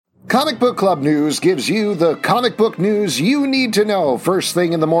Comic Book Club News gives you the comic book news you need to know first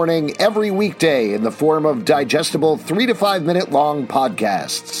thing in the morning every weekday in the form of digestible 3 to 5 minute long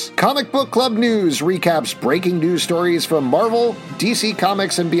podcasts. Comic Book Club News recaps breaking news stories from Marvel, DC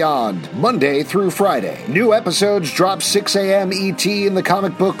Comics, and beyond, Monday through Friday. New episodes drop 6 a.m. ET in the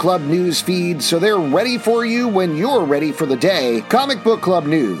Comic Book Club News feed, so they're ready for you when you're ready for the day. Comic Book Club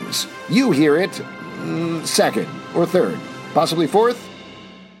News. You hear it second or third, possibly fourth.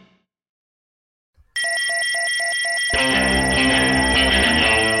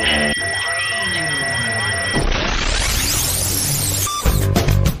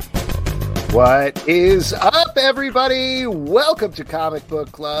 What is up, everybody? Welcome to Comic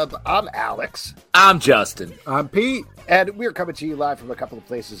Book Club. I'm Alex. I'm Justin. I'm Pete. And we're coming to you live from a couple of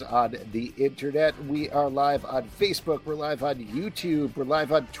places on the internet. We are live on Facebook. We're live on YouTube. We're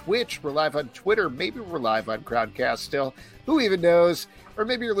live on Twitch. We're live on Twitter. Maybe we're live on Crowdcast still. Who even knows? Or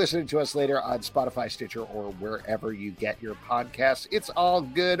maybe you're listening to us later on Spotify, Stitcher, or wherever you get your podcasts. It's all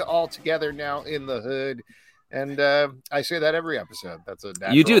good, all together now in the hood. And I say that every episode. That's a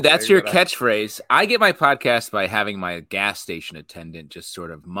you do. That's your catchphrase. I get my podcast by having my gas station attendant just sort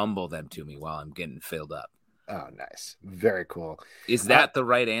of mumble them to me while I'm getting filled up. Oh, nice. Very cool. Is that the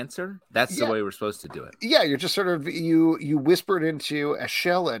right answer? That's the way we're supposed to do it. Yeah, you're just sort of, you whisper it into a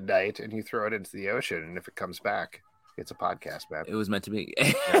shell at night and you throw it into the ocean. And if it comes back, it's a podcast, man. It was meant to be.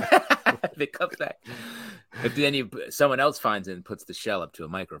 If it comes back. If then someone else finds it and puts the shell up to a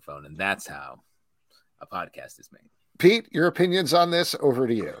microphone, and that's how a podcast is made. Pete, your opinions on this, over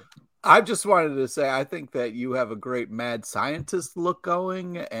to you. I just wanted to say, I think that you have a great mad scientist look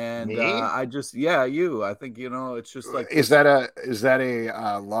going, and Me? you. I think it's just like is that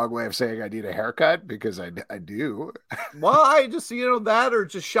a long way of saying I need a haircut? Because I do. Well, I just that, or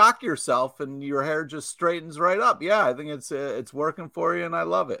just shock yourself and your hair just straightens right up. Yeah, I think it's working for you, and I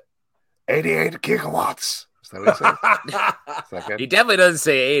love it. 88 gigawatts. Is that what he said? He definitely doesn't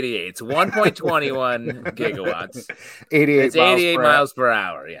say 88. It's 1.21 gigawatts. 88. It's 88 miles per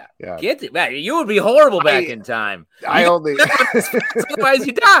hour. Yeah. Get it back. You would be horrible back in time. Otherwise,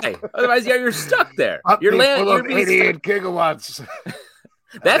 you die. Otherwise, you're stuck there. You're 88 gigawatts.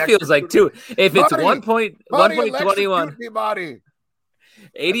 That feels like two. If it's 1.21.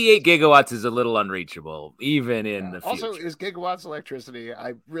 88 gigawatts is a little unreachable, even in the future. Also, is gigawatts electricity?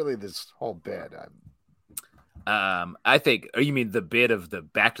 This whole bit. I think, you mean the bit of the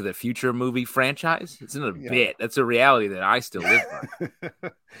Back to the Future movie franchise? It's not a bit. That's a reality that I still live by.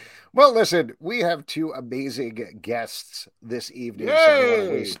 Well, listen, we have two amazing guests this evening, so we don't want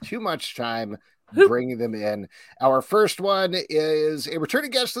to waste too much time bringing them in. Our first one is a returning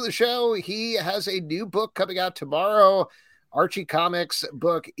guest to the show. He has a new book coming out tomorrow. Archie Comics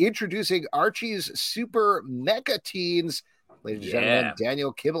book introducing Archie's Super Mecha Teens. Ladies and gentlemen,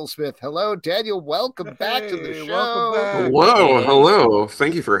 Daniel Kibblesmith. Hello, Daniel. Welcome back to the show. Hello.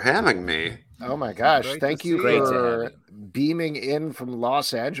 Thank you for having me. Oh, my gosh. Thank you for beaming in from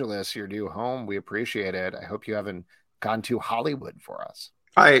Los Angeles, your new home. We appreciate it. I hope you haven't gone to Hollywood for us.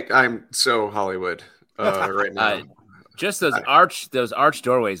 I'm so Hollywood right now. Just those arch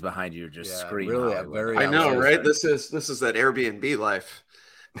doorways behind you just scream. Really, I know, right? This is that Airbnb life.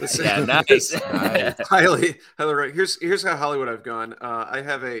 Nice. Highly right. Here's how Hollywood I've gone. I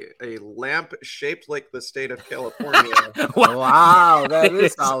have a lamp shaped like the state of California. Wow, that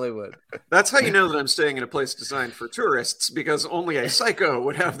is Hollywood. That's how you know that I'm staying in a place designed for tourists, because only a psycho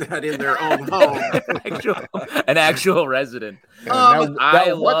would have that in their own home. An actual resident.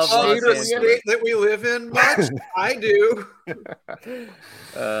 I love the state that we live in. Much I do.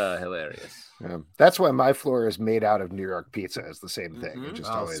 Hilarious. That's why my floor is made out of New York pizza. Is the same thing. It just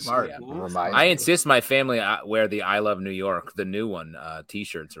always smart. I insist my family wear the "I Love New York," the new one,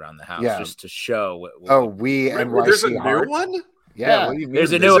 T-shirts around the house, just to show. There's a new one. Yeah,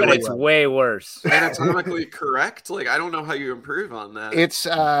 there's a new one. It's way worse. Anatomically correct. Like, I don't know how you improve on that. It's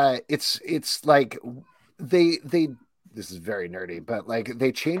like they. This is very nerdy, but like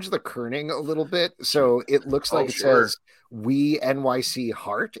they changed the kerning a little bit, so it looks like it says "We NYC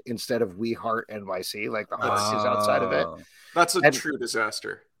Heart" instead of "We Heart NYC." Like the heart is outside of it. That's a true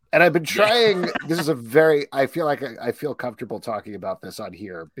disaster. And I've been trying. This is I feel comfortable talking about this on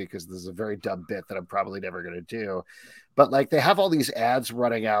here because this is a very dumb bit that I'm probably never going to do. But like they have all these ads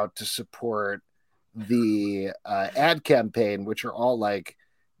running out to support the ad campaign, which are all like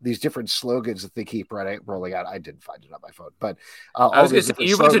these different slogans that they keep rolling out. I didn't find it on my phone, but I was going to say,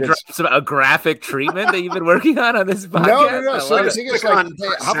 you want to drop a graphic treatment that you've been working on this podcast? No. So the thing is, like, they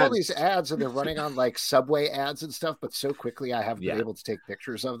have all these ads and they're running on like Subway ads and stuff, but so quickly I haven't been able to take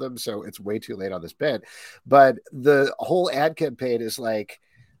pictures of them. So it's way too late on this bit. But the whole ad campaign is like,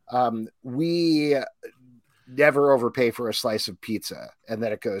 We never overpay for a slice of pizza, and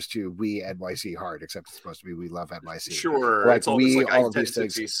then it goes to we NYC hard, except it's supposed to be we love NYC. Sure, like it's all we this like all of these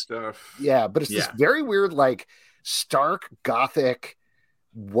identity things stuff. Yeah, but it's this very weird, like stark gothic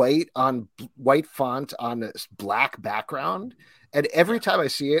white font on a black background. And every time I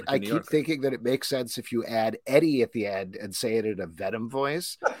see it, I keep thinking that it makes sense if you add Eddie at the end and say it in a Venom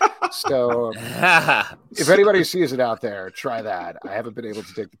voice. So if anybody sees it out there, try that. I haven't been able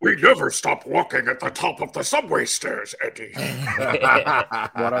to take the We never stop walking at the top of the subway stairs, Eddie.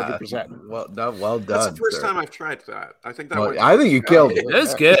 100%. Well done. That's the first time I've tried that. I think that I think you killed it. It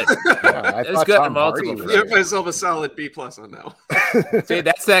was good. Yeah, it was good on multiple. Give myself a solid B+ on that. See,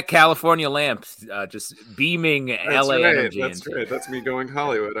 that's that California lamp, just beaming That's LA right. energy. That's right. That's me going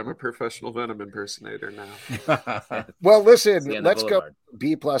Hollywood. I'm a professional Venom impersonator now. Well, listen, let's Boulevard. go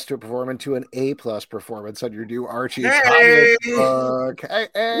B+ to perform into an A+ performance on your new Archie Hey! comic book.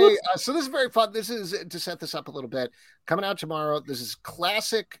 Hey. So this is very fun. This is, to set this up a little bit, coming out tomorrow. This is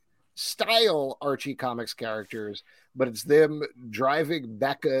classic style Archie comics characters, but it's them driving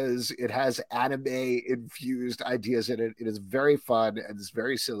mechas. It has anime infused ideas in it. It is very fun, and it's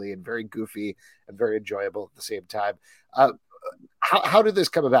very silly and very goofy and very enjoyable at the same time. How did this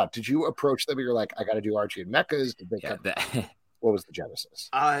come about? Did you approach them and you're like, I got to do Archie and mechas? Did they come? What was the genesis?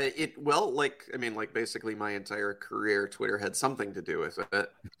 Basically my entire career, Twitter had something to do with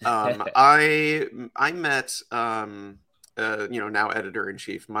it. I met now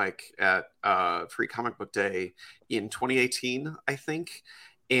editor-in-chief Mike at Free Comic Book Day in 2018, I think.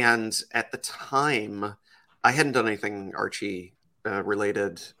 And at the time, I hadn't done anything Archie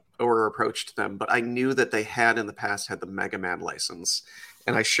related or approached them, but I knew that they had in the past had the Mega Man license.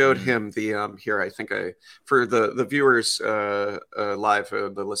 And I showed him the for the viewers live,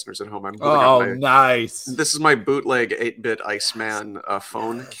 the listeners at home. Nice! This is my bootleg 8-bit Iceman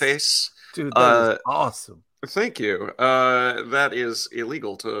phone case, dude. That is awesome. Thank you. That is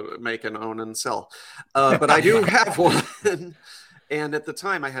illegal to make and own and sell, but I do have one. And at the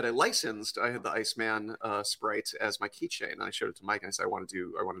time, I had the Iceman sprite as my keychain. And I showed it to Mike, and I said, I want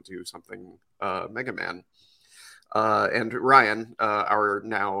to do something Mega Man. And Ryan, our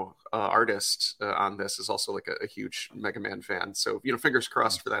now artist on this, is also like a huge Mega Man fan. So, fingers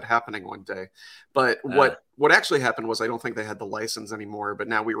crossed for that happening one day. But what actually happened was I don't think they had the license anymore, but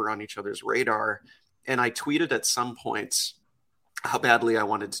now we were on each other's radar. And I tweeted at some point how badly I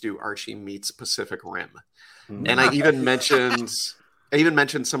wanted to do Archie meets Pacific Rim. And I even mentioned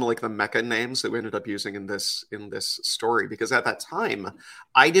some of like the mecha names that we ended up using in this story, because at that time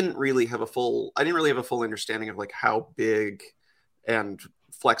I didn't really have a full understanding of like how big and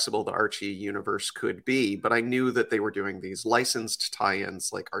flexible the Archie universe could be, but I knew that they were doing these licensed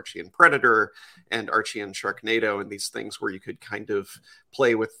tie-ins like Archie and Predator and Archie and Sharknado, and these things where you could kind of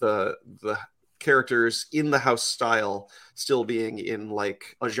play with the characters in the house style still being in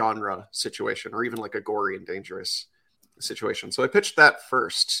like a genre situation or even like a gory and dangerous situation. So I pitched that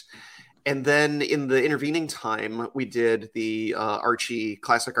first, and then in the intervening time we did the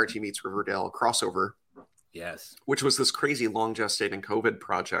classic Archie meets Riverdale crossover, which was this crazy long gestating COVID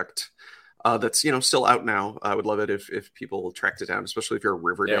project that's still out now. I would love it if people tracked it down, especially if you're a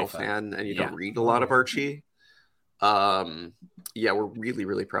Riverdale fan and you don't read a lot of Archie. We're really,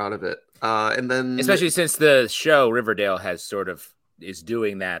 really proud of it. And then especially since the show Riverdale is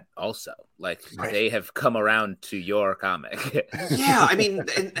doing that also. Like they have come around to your comic. Yeah, I mean,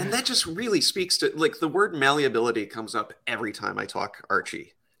 and that just really speaks to like the word malleability comes up every time I talk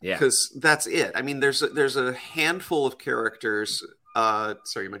Archie. Yeah, because that's it. I mean, there's a handful of characters.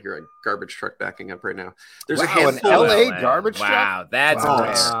 Sorry, you might hear a garbage truck backing up right now. There's a handful an LA garbage truck. Wow, that's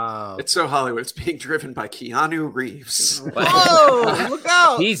wow. It's so Hollywood. It's being driven by Keanu Reeves. Whoa, look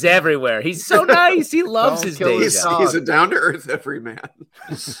out! He's everywhere. He's so nice. He loves his day job. He's a down to earth everyman.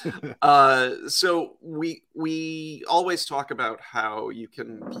 So we always talk about how you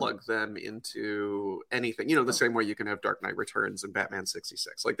can plug them into anything. The same way you can have Dark Knight Returns and Batman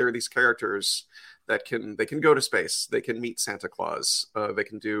 66. Like there are these characters that they can go to space, they can meet Santa Claus, they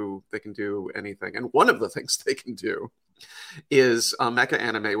can do anything. And one of the things they can do is mecha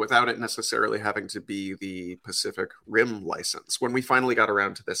anime without it necessarily having to be the Pacific Rim license. When we finally got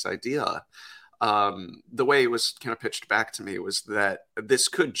around to this idea, the way it was kind of pitched back to me was that this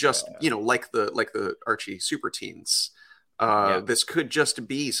could just, like the Archie Super Teens, this could just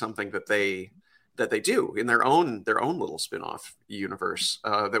be something that they do in their own little spin-off universe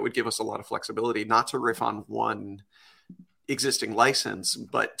that would give us a lot of flexibility, not to riff on one existing license,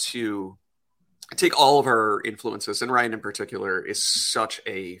 but to take all of our influences. And Ryan in particular is such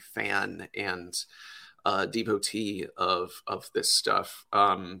a fan and devotee of this stuff,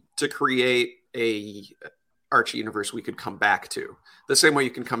 to create a Archie universe we could come back to, the same way you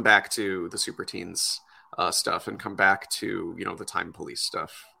can come back to the Super Teens stuff and come back to, you know, the Time Police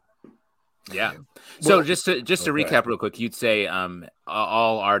stuff. Yeah. So just to recap real quick, you'd say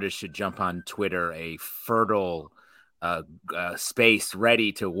all artists should jump on Twitter, a fertile space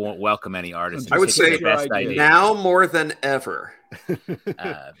ready to welcome any artist. I would say now more than ever.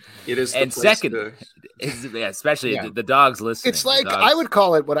 It is. And second, especially the dogs listening. It's like, I would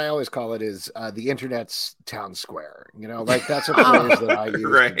call it, what I always call it is the internet's town square. You know, like that's a phrase that I use.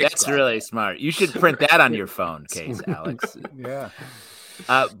 Right. That's really smart. You should print that on your phone case, Alex. Yeah.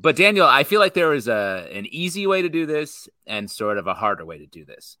 But Daniel, I feel like there is an easy way to do this and sort of a harder way to do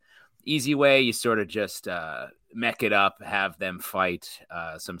this. Easy way, you sort of just mech it up, have them fight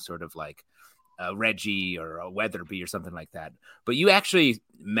some sort of like Reggie or a Weatherby or something like that. But you actually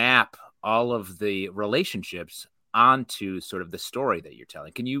map all of the relationships onto sort of the story that you're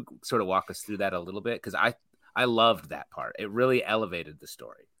telling. Can you sort of walk us through that a little bit? Because I loved that part. It really elevated the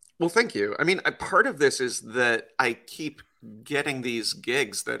story. Well, thank you. I mean, part of this is that I keep getting these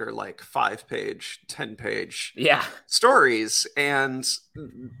gigs that are like 5-page, 10-page stories, and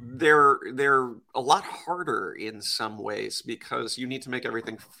they're a lot harder in some ways because you need to make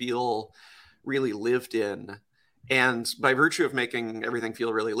everything feel really lived in. And by virtue of making everything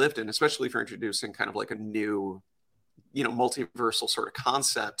feel really lived in, especially for introducing kind of like a new, you know, multiversal sort of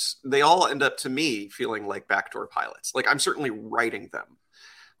concept, they all end up to me feeling like backdoor pilots. Like I'm certainly writing them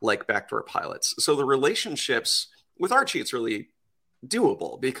like backdoor pilots. So the relationships with Archie, it's really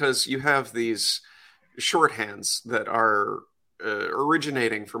doable because you have these shorthands that are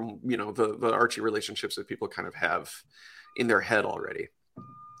originating from, you know, the Archie relationships that people kind of have in their head already.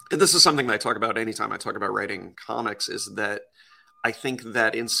 And this is something that I talk about anytime I talk about writing comics, is that I think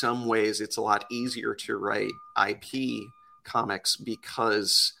that in some ways it's a lot easier to write IP comics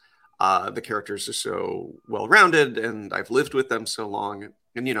because the characters are so well-rounded and I've lived with them so long.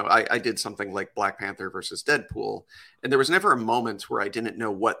 And, you know, I did something like Black Panther versus Deadpool, and there was never a moment where I didn't know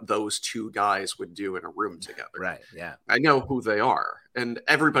what those two guys would do in a room together. Right, yeah. I know who they are, and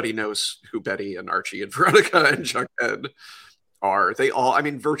everybody knows who Betty and Archie and Veronica and Jughead are. They all, I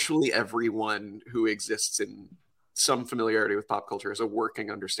mean, virtually everyone who exists in some familiarity with pop culture has a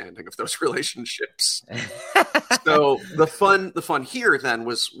working understanding of those relationships. So the fun here then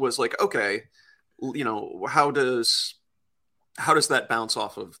was like, okay, you know, how does that bounce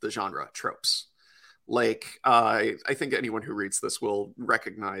off of the genre tropes? Like, I think anyone who reads this will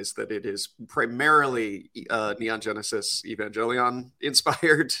recognize that it is primarily Neon Genesis Evangelion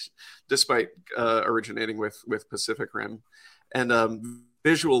inspired, despite originating with Pacific Rim. And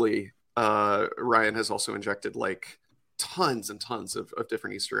visually, Ryan has also injected like tons and tons of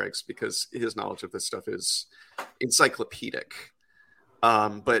different Easter eggs because his knowledge of this stuff is encyclopedic.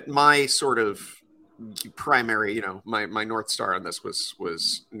 But my sort of primary, you know, my North Star on this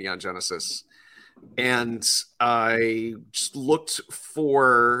was Neon Genesis. And I just looked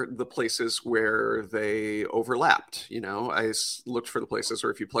for the places where they overlapped. You know, I looked for the places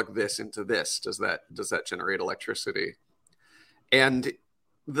where if you plug this into this, does that generate electricity? And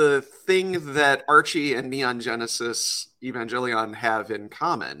the thing that Archie and Neon Genesis Evangelion have in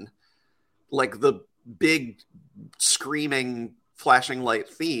common, like the big screaming flashing light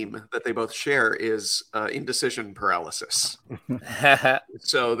theme that they both share, is indecision paralysis.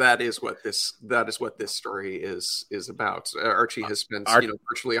 So that is what this story is about. Archie has spent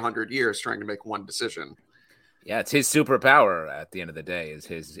virtually 100 years trying to make one decision. Yeah, it's his superpower at the end of the day, is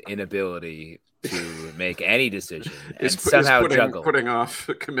his inability to make any decision and somehow juggle. Putting off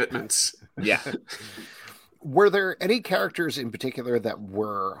commitments. Yeah. Were there any characters in particular that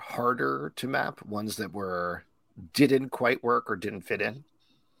were harder to map? Ones that didn't quite work or didn't fit in?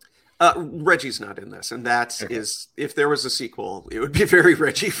 Reggie's not in this, and that is, if there was a sequel, it would be very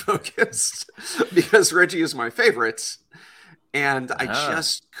Reggie focused because Reggie is my favorite. And I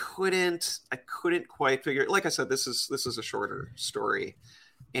just couldn't quite figure. Like I said, this is a shorter story,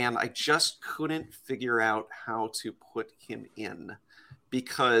 and I just couldn't figure out how to put him in,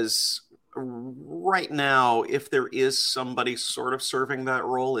 because right now, if there is somebody sort of serving that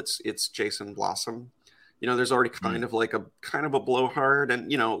role, it's Jason Blossom. You know, there's already kind of a blowhard, and,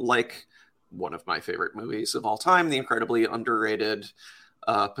 you know, like one of my favorite movies of all time, the incredibly underrated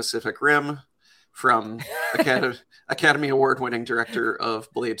Pacific Rim, from Academy Award-winning director of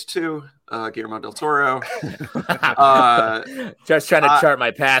Blade 2, Guillermo del Toro. Just trying to chart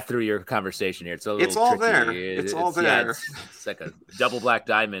my path through your conversation here. It's all tricky. there. It's all there. It's like a double black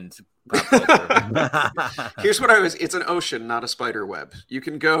diamond pop culture. Here's what it's an ocean, not a spider web. You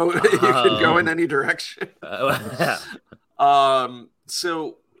can go you can go in any direction.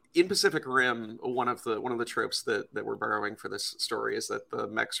 So in Pacific Rim, one of the tropes that we're borrowing for this story is that the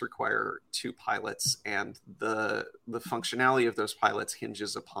mechs require 2 pilots, and the functionality of those pilots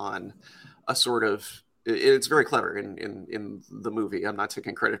hinges upon a sort of, it's very clever in the movie. I'm not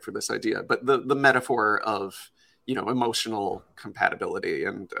taking credit for this idea, but the metaphor of, emotional compatibility,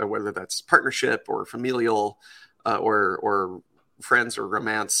 and whether that's partnership or familial or friends or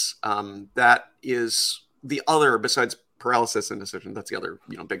romance, that is the other, besides paralysis and decision, that's the other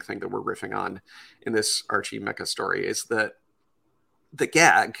big thing that we're riffing on in this Archie mecha story, is that the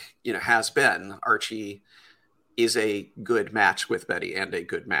gag has been Archie is a good match with Betty and a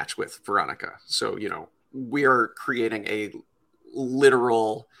good match with Veronica. So we are creating a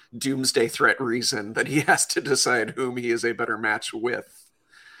literal doomsday threat reason that he has to decide whom he is a better match with.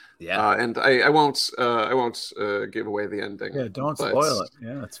 Yeah, and I won't give away the ending. Yeah, don't spoil it.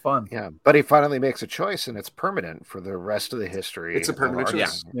 Yeah, it's fun. Yeah, but he finally makes a choice, and it's permanent for the rest of the history. It's a permanent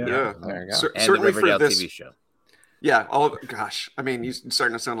choice. Yeah. There you go. and the Certainly for Riverdale this TV show. Yeah. Gosh. I mean, you're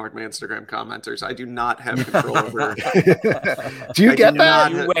starting to sound like my Instagram commenters. I do not have control over. Do you get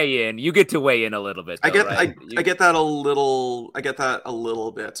that? You weigh in. You get to weigh in a little bit. Though, I get that a little. I get that a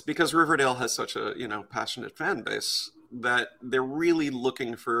little bit because Riverdale has such a passionate fan base that they're really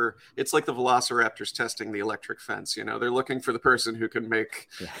looking for. It's like the Velociraptors testing the electric fence. They're looking for the person who can make.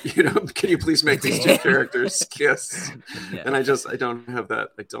 Can you please make these 2 characters kiss? Yeah. And I don't have that.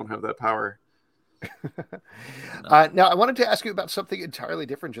 I don't have that power. Now, I wanted to ask you about something entirely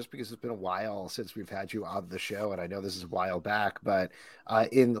different, just because it's been a while since we've had you on the show, and I know this is a while back, but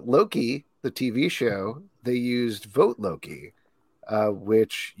in Loki, the TV show, they used Vote Loki,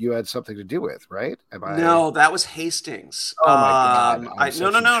 which you had something to do with, right? No, that was Hastings. Oh my God!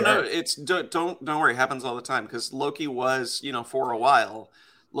 No. It's don't worry. It happens all the time because Loki was, for a while,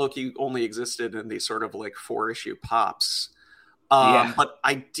 Loki only existed in these sort of like 4-issue pops. But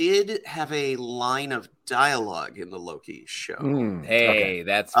I did have a line of dialogue in the Loki show.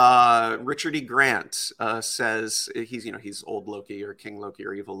 That's Richard E. Grant says he's old Loki or King Loki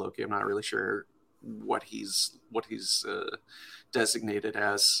or evil Loki. I'm not really sure what he's designated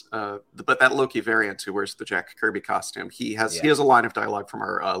as. But that Loki variant who wears the Jack Kirby costume, he has a line of dialogue from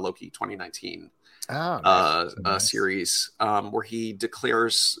our Loki 2019 series where he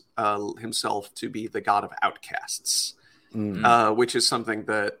declares himself to be the god of outcasts. Which is something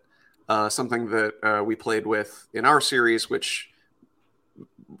that we played with in our series, which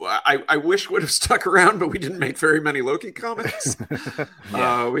I wish would have stuck around, but we didn't make very many Loki comics.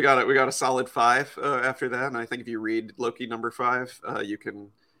 We got a solid 5 after that, and I think if you read Loki number 5, you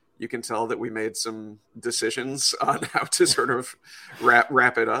can tell that we made some decisions on how to sort of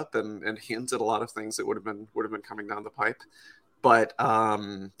wrap it up and hint at a lot of things that would have been coming down the pipe. But I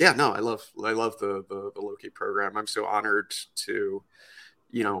love the Loki program. I'm so honored to,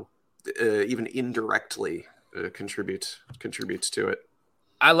 even indirectly contribute to it.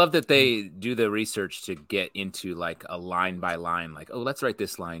 I love that they do the research to get into like a line by line, like, oh, let's write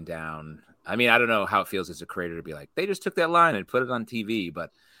this line down. I mean, I don't know how it feels as a creator to be like, they just took that line and put it on TV,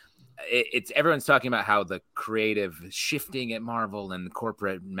 but it's everyone's talking about how the creative shifting at Marvel and the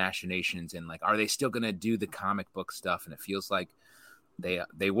corporate machinations and like, are they still going to do the comic book stuff? And it feels like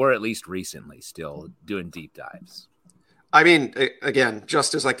they were at least recently still doing deep dives. I mean, again,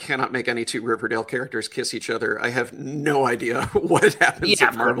 just as I cannot make any 2 Riverdale characters kiss each other, I have no idea what happens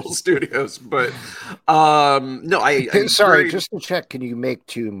at Marvel Studios. But no, I sorry, just to check, can you make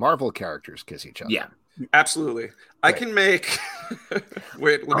 2 Marvel characters kiss each other? Yeah. Absolutely. Right. I can make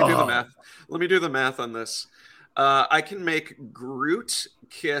wait, let me do the math. Let me do the math on this. I can make Groot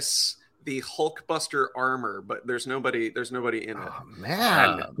kiss the Hulkbuster armor, but there's nobody in it. Oh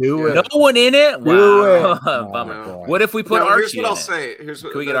man. Do it. No one in it? Do Wow. it. Bummer. No. What if we put Archie here's what in I'll it? say.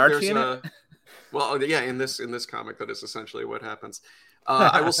 Can we get Archie in it? Well, yeah, in this comic, that is essentially what happens.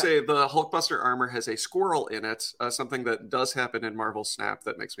 I will say the Hulkbuster armor has a squirrel in it, something that does happen in Marvel Snap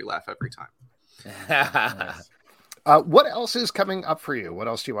that makes me laugh every time. What else is coming up for you? What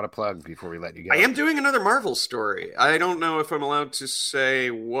else do you want to plug before we let you go? I am doing another Marvel story. I don't know if I'm allowed to say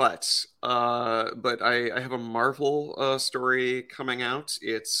what, but I have a Marvel story coming out.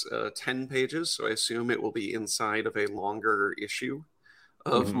 It's 10 pages, so I assume it will be inside of a longer issue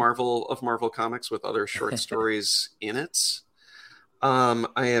of Marvel Comics with other short stories in it. I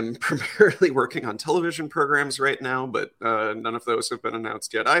am primarily working on television programs right now, but none of those have been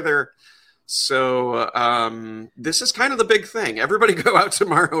announced yet either. So this is kind of the big thing. Everybody go out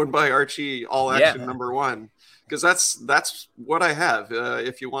tomorrow and buy Archie All Action #1, because that's what I have.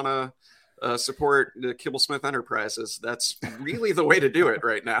 If you want to support the Kibblesmith Enterprises, that's really the way to do it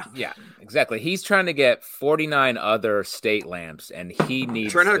right now. Yeah, exactly. He's trying to get 49 other state lamps, and he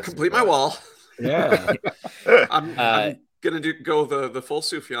needs Trying to complete my wall. Yeah. I'm gonna go the full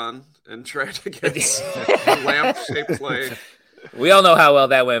Sufjan and try to get a lamp-shaped play. We all know how well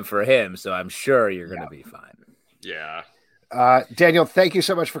that went for him, so I'm sure you're going to be fine. Yeah. Daniel, thank you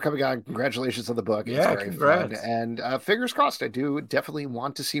so much for coming on. Congratulations on the book. It's very congrats. fun. And fingers crossed, I do definitely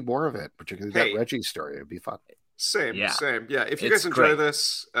want to see more of it, particularly that Reggie story. It'd be fun. Same. Yeah. If you It's guys enjoy great.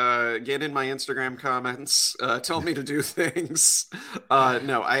 this, get in my Instagram comments. Tell me to do things.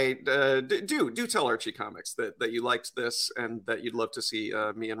 No, I do tell Archie Comics that you liked this and that you'd love to see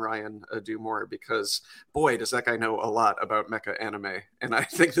me and Ryan do more, because boy, does that guy know a lot about mecha anime, and I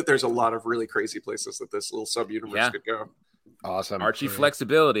think that there's a lot of really crazy places that this little sub-universe could go. Awesome. Archie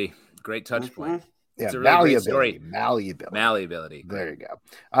flexibility, great touch point. Yeah, It's a really great story. Malleability. Great. There you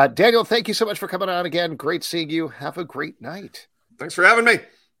go. Daniel, thank you so much for coming on again. Great seeing you. Have a great night. Thanks for having me.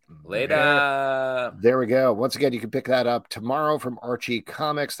 Later. There we go. Once again, you can pick that up tomorrow from Archie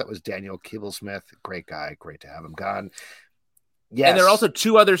Comics. That was Daniel Kibblesmith. Great guy. Great to have him gone. Yes. And there are also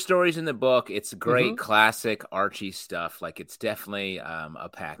 2 other stories in the book. It's great classic Archie stuff. Like, it's definitely a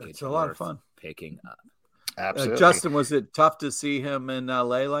package. It's a lot of fun. Picking up. Absolutely. Justin, was it tough to see him in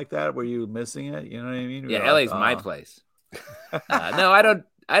LA like that? Were you missing it? You know what I mean? Yeah, LA's my place. No,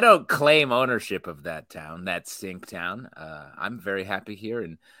 I don't claim ownership of that town, that sink town. I'm very happy here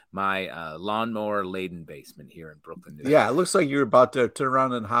in my lawnmower laden basement here in Brooklyn, New York. Yeah, it looks like you're about to turn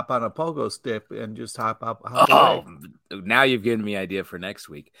around and hop on a pogo stick and just hop Oh, away. now you've given me an idea for next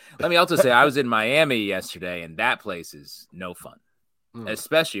week. Let me also say I was in Miami yesterday, and that place is no fun,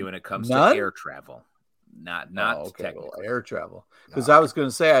 especially when it comes to air travel. Not technical air travel. Because I was going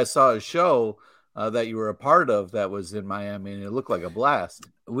to say I saw a show that you were a part of that was in Miami, and it looked like a blast.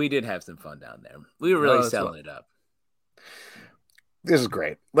 We did have some fun down there. We were really selling it up. This is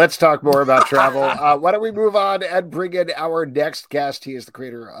great. Let's talk more about travel. Why don't we move on and bring in our next guest? He is the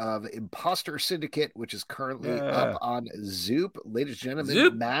creator of Imposter Syndicate, which is currently up on Zoop. Ladies and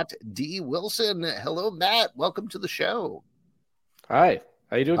gentlemen, Matt D. Wilson. Hello, Matt. Welcome to the show. Hi.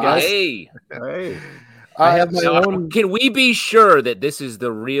 How you doing, guys? Hey. I have my own. Can we be sure that this is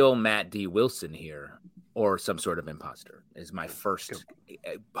the real Matt D. Wilson here, or some sort of imposter? Is my first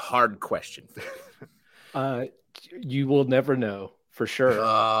hard question. You will never know for sure.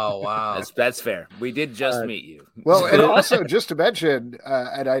 Oh wow, that's fair. We did just meet you. Well, and also just to mention,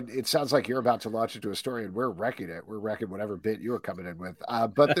 it sounds like you're about to launch into a story, and we're wrecking it. We're wrecking whatever bit you were coming in with.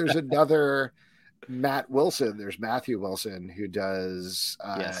 But there's another Matt Wilson. There's Matthew Wilson who does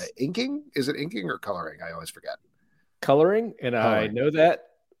inking. Is it inking or coloring? I always forget. Coloring, and I know that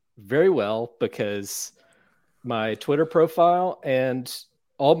very well because my Twitter profile and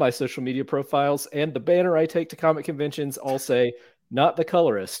all my social media profiles and the banner I take to comic conventions all say "not the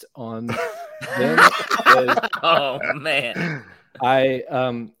colorist" on them. Oh man. I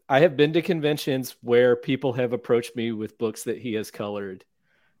have been to conventions where people have approached me with books that he has colored,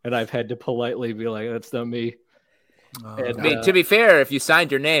 and I've had to politely be like, "That's not me." I mean, to be fair, if you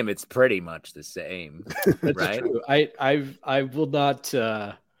signed your name, it's pretty much the same, right? True. I will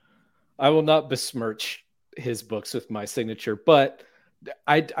not besmirch his books with my signature, but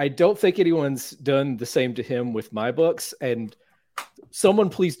I don't think anyone's done the same to him with my books. And someone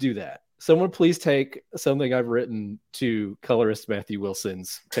please do that. Someone please take something I've written to colorist Matthew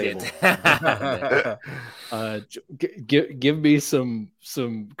Wilson's table. Give me some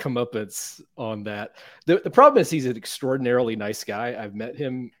comeuppance on that. The problem is he's an extraordinarily nice guy. I've met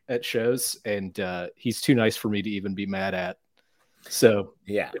him at shows, and he's too nice for me to even be mad at. So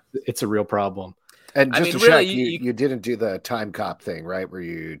yeah, it's a real problem. And just to check, you didn't do the time cop thing, right? Where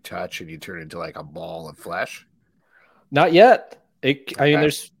you touch and you turn into like a ball of flesh? Not yet. I mean,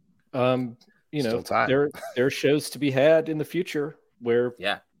 there's there are shows to be had in the future where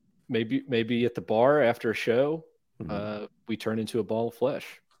maybe at the bar after a show, we turn into a ball of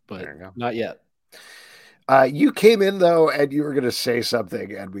flesh, but not yet. You came in though, and you were going to say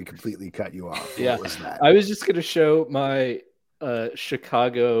something, and we completely cut you off. Yeah. What was that? I was just going to show my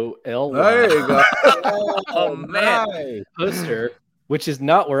Chicago L. There you go. Oh man, poster, which is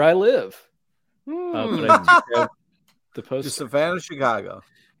not where I live. But I do have the poster. Just a fan of Chicago.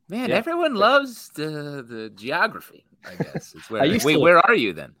 Man, everyone loves the geography, I guess. It's where, where are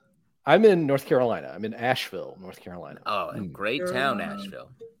you then? I'm in North Carolina. I'm in Asheville, North Carolina. Oh, great town, Asheville.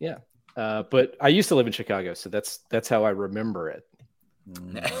 Yeah. But I used to live in Chicago, so that's how I remember it.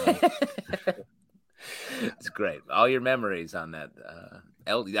 It's great. All your memories on that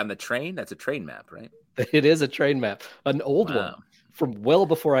on the train. That's a train map, right? It is a train map, an old one from well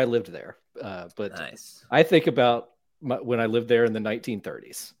before I lived there. But nice. I think about when I lived there in the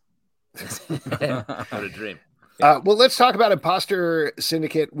 1930s. What a dream. Well, let's talk about Imposter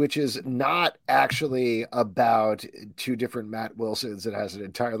Syndicate, which is not actually about two different Matt Wilsons. It has an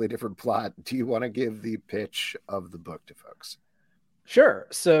entirely different plot. Do you want to give the pitch of the book to folks? Sure.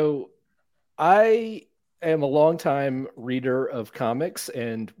 So I am a longtime reader of comics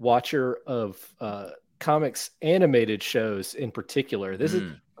and watcher of comics animated shows in particular. This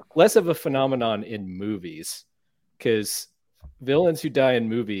is less of a phenomenon in movies, because villains who die in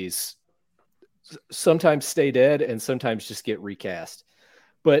movies sometimes stay dead and sometimes just get recast.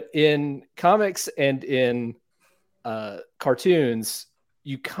 But in comics and in cartoons,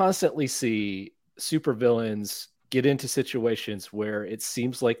 you constantly see supervillains get into situations where it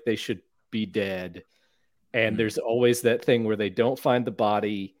seems like they should be dead. And there's always that thing where they don't find the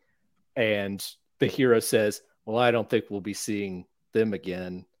body and the hero says, well, I don't think we'll be seeing them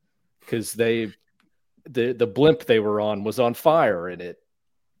again because the blimp they were on fire and it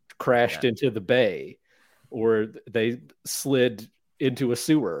crashed into the bay, or they slid into a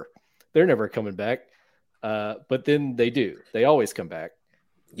sewer. They're never coming back. But then they do. They always come back.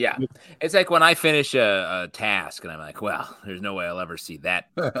 Yeah. It's like when I finish a task and I'm like, well, there's no way I'll ever see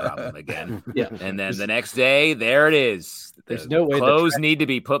that problem again. Yeah. And then the next day, there it is. There's no way clothes need to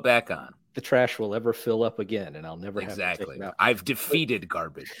be put back on. The trash will ever fill up again, and I'll never have to take it out. I've defeated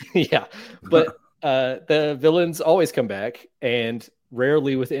garbage. Yeah. But the villains always come back, and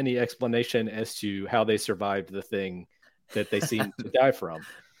rarely with any explanation as to how they survived the thing that they seem to die from.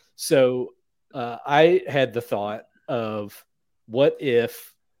 So I had the thought of, what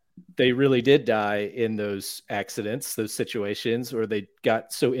if they really did die in those accidents, those situations, or they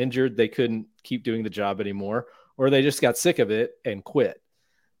got so injured they couldn't keep doing the job anymore, or they just got sick of it and quit.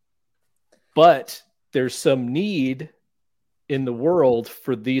 But there's some need in the world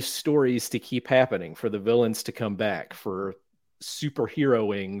for these stories to keep happening, for the villains to come back, for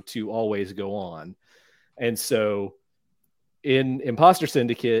superheroing to always go on. And so in Imposter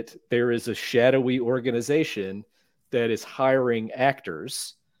Syndicate, there is a shadowy organization that is hiring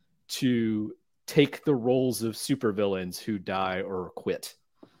actors to take the roles of supervillains who die or quit.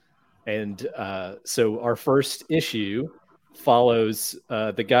 And so our first issue follows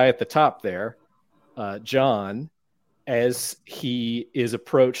the guy at the top there, John, as he is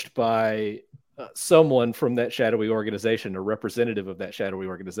approached by someone from that shadowy organization, a representative of that shadowy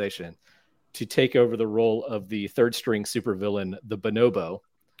organization, to take over the role of the third string supervillain, the Bonobo,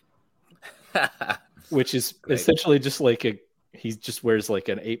 which is essentially just like he just wears like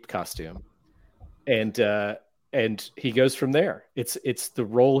an ape costume. And he goes from there. It's the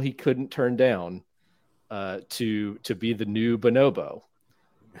role he couldn't turn down to be the new Bonobo.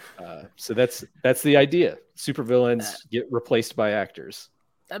 So that's the idea. Supervillains get replaced by actors.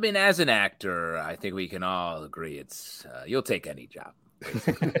 I mean, as an actor, I think we can all agree it's you'll take any job.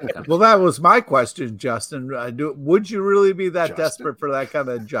 Well, that was my question, Justin. Would you really be that desperate for that kind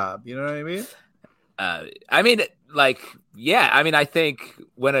of job? You know what I mean? I think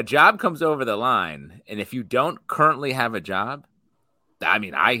when a job comes over the line, and if you don't currently have a job, I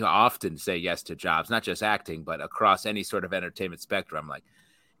mean, I often say yes to jobs, not just acting, but across any sort of entertainment spectrum. I'm like,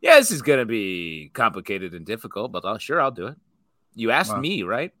 yeah, this is going to be complicated and difficult, but I'll do it. You asked me,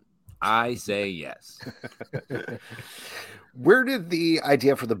 right? I say yes. Where did the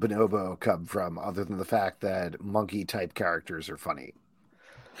idea for the Bonobo come from, other than the fact that monkey-type characters are funny?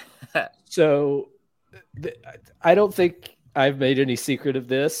 So I don't think I've made any secret of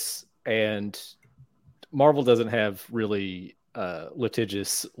this, and Marvel doesn't have really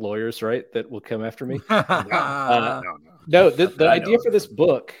litigious lawyers, right, that will come after me. No, the idea for this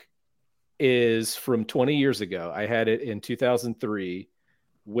book is from 20 years ago. I had it in 2003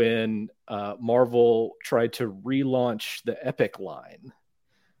 when Marvel tried to relaunch the Epic line.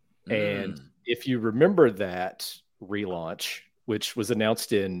 And if you remember that relaunch, which was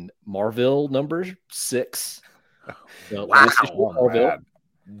announced in Marvel number 6. Wow.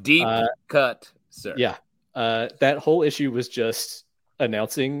 Deep cut, sir. Yeah. That whole issue was just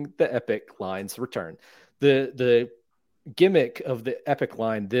announcing the Epic line's return. The gimmick of the Epic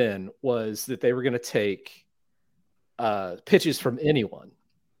line then was that they were going to take pitches from anyone.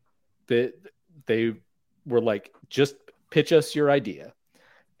 They were like, just pitch us your idea.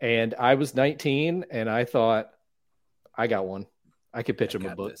 And I was 19 and I thought, I got one. I could pitch him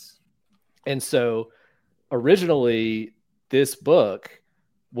a book. This. And so originally this book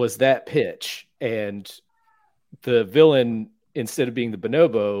was that pitch, and the villain, instead of being the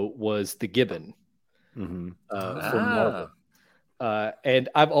Bonobo, was the Gibbon from Marvel. And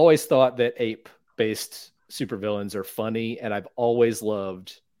I've always thought that ape-based supervillains are funny, and I've always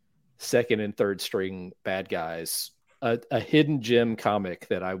loved second and third string bad guys. A hidden gem comic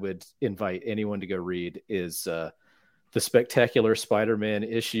that I would invite anyone to go read is the Spectacular Spider-Man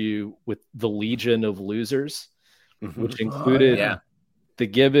issue with the Legion of Losers, which included the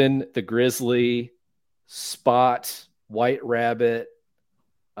Gibbon, the Grizzly, Spot, White Rabbit.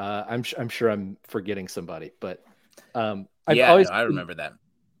 I'm sure I'm forgetting somebody, but I remember that.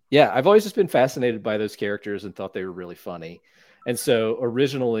 Yeah, I've always just been fascinated by those characters and thought they were really funny. And so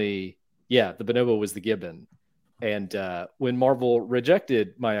originally, the Bonobo was the Gibbon. And when Marvel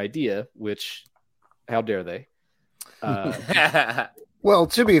rejected my idea, which, how dare they? Well,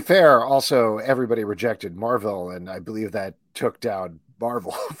 to be fair, also everybody rejected Marvel, and I believe that took down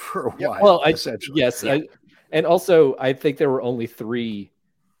Marvel for a while. Well, essentially. And also I think there were only 3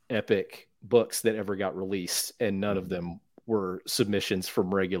 Epic books that ever got released, and none of them were submissions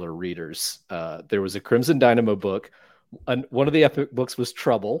from regular readers. There was a Crimson Dynamo book. One of the Epic books was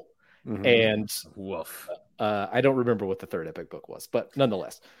Trouble, and I don't remember what the 3rd Epic book was, but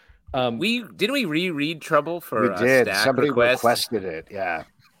nonetheless. We reread Trouble for we did. Stack Somebody request? requested it. Yeah.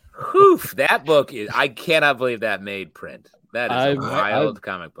 That book is, I cannot believe that made print. That is a wild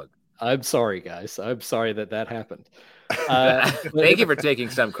comic book. I'm sorry, guys. I'm sorry that happened. Thank you for taking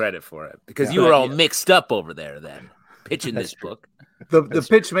some credit for it, because you were all mixed up over there then pitching this book. The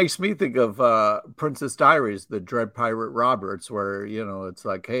pitch makes me think of Princess Diaries, the Dread Pirate Roberts, where it's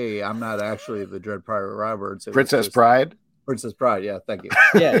like, hey, I'm not actually the Dread Pirate Roberts. Princess Bride. Princess Bride, yeah, thank you.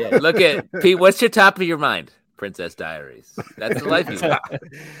 Yeah. Look at Pete. What's your top of your mind? Princess Diaries. That's the life you live.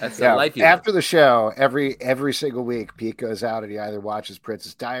 That's the life you live. After the show, every single week, Pete goes out and he either watches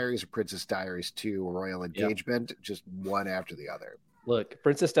Princess Diaries or Princess Diaries 2 Royal Engagement, just one after the other. Look,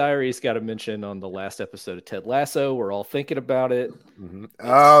 Princess Diaries got a mention on the last episode of Ted Lasso. We're all thinking about it.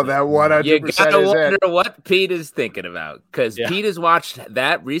 Oh, that 100%. You gotta wonder what Pete is thinking about, because Pete has watched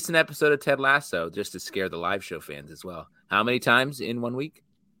that recent episode of Ted Lasso just to scare the live show fans as well. How many times in 1 week?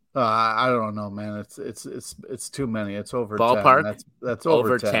 I don't know, man. It's too many. It's over ballpark. 10. That's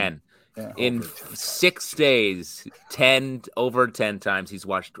over 10. Yeah, in 6 days, over 10 times he's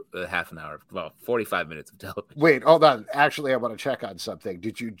watched half an hour, 45 minutes of television. Wait, hold on. Actually, I want to check on something.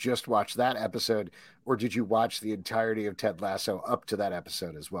 Did you just watch that episode, or did you watch the entirety of Ted Lasso up to that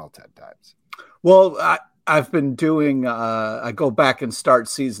episode as well 10 times? Well, I've been doing. I go back and start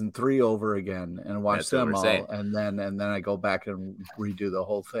season 3 over again and watch them all, and then I go back and redo the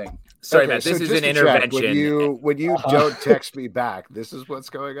whole thing. Sorry, Matt. This is an intervention. When you don't text me back, this is what's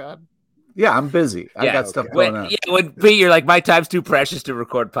going on. Yeah, I'm busy. I got stuff going on. Yeah, when Pete, you're like, my time's too precious to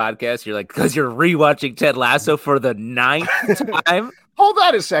record podcasts. You're like, because you're rewatching Ted Lasso for the 9th time. Hold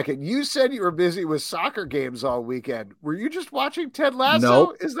on a second. You said you were busy with soccer games all weekend. Were you just watching Ted Lasso?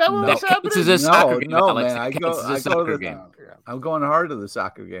 Nope. Is that what was happening? This is a soccer game. No, man. I go to the, I'm going hard to the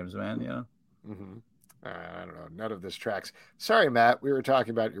soccer games, man. Mm-hmm. I don't know. None of this tracks. Sorry, Matt. We were talking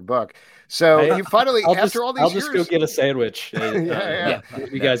about your book. So you finally, all these years, I'll just go get a sandwich.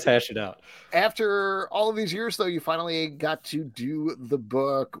 You guys hash it out. After all of these years, though, you finally got to do the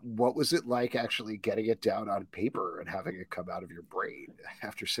book. What was it like actually getting it down on paper and having it come out of your brain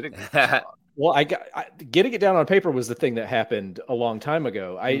after sitting there for so long? Well, getting it down on paper was the thing that happened a long time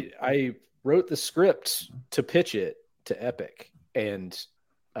ago. I wrote the script to pitch it to Epic, and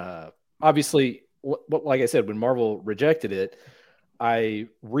obviously, like I said, when Marvel rejected it, I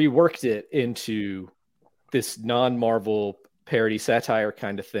reworked it into this non-Marvel parody satire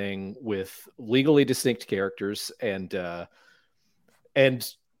kind of thing with legally distinct characters and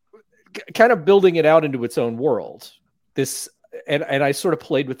kind of building it out into its own world. And I sort of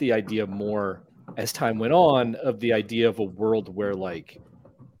played with the idea more as time went on of the idea of a world where like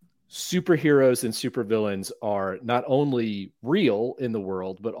superheroes and supervillains are not only real in the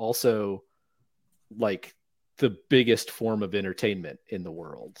world, but also like the biggest form of entertainment in the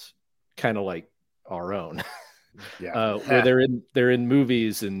world, kind of like our own. Where they're in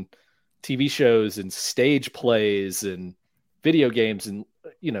movies and TV shows and stage plays and video games, and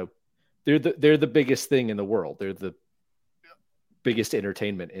they're the biggest thing in the world. They're the biggest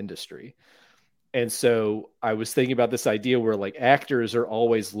entertainment industry. And so I was thinking about this idea where like actors are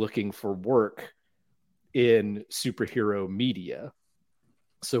always looking for work in superhero media.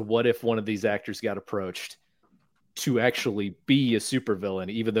 So what if one of these actors got approached to actually be a supervillain,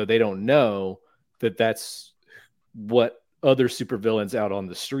 even though they don't know that that's what other supervillains out on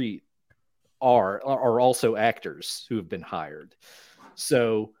the street are also actors who have been hired.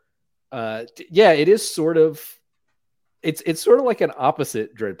 So it is sort of, it's sort of like an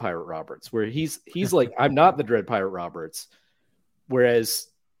opposite Dread Pirate Roberts, where he's like, I'm not the Dread Pirate Roberts, Whereas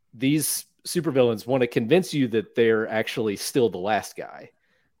these supervillains want to convince you that they're actually still the last guy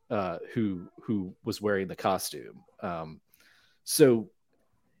who was wearing the costume. So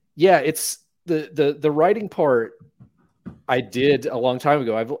yeah, it's the writing part I did a long time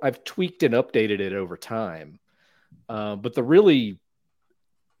ago. I've tweaked and updated it over time. But the really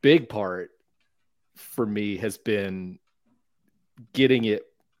big part for me has been getting it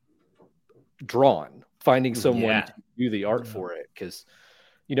drawn, finding someone to do the art for it. Because,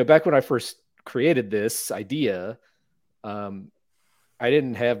 back when I first created this idea, I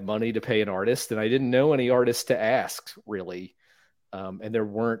didn't have money to pay an artist, and I didn't know any artists to ask, really. And there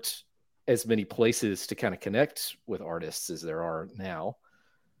weren't as many places to kind of connect with artists as there are now.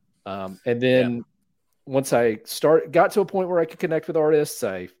 And then once I got to a point where I could connect with artists,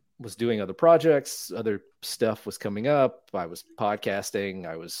 I was doing other projects, other stuff was coming up. I was podcasting.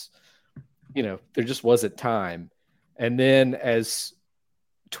 I was, there just wasn't time. And then as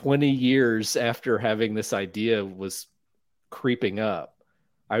 20 years after having this idea was creeping up,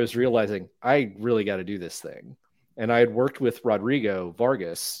 I was realizing I really got to do this thing. And I had worked with Rodrigo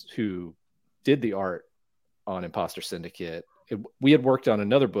Vargas, who did the art on Imposter Syndicate. We had worked on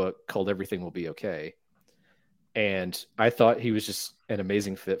another book called Everything Will Be Okay. And I thought he was just an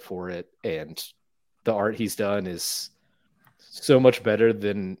amazing fit for it. And the art he's done is so much better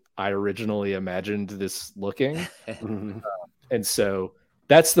than I originally imagined this looking. And so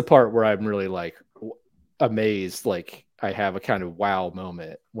that's the part where I'm really like amazed. Like I have a kind of wow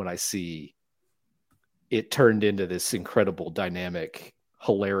moment when I see it turned into this incredible, dynamic,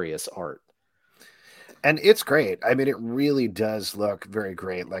 hilarious art. And it's great. I mean, it really does look very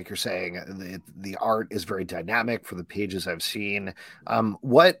great. Like you're saying, the art is very dynamic for the pages I've seen.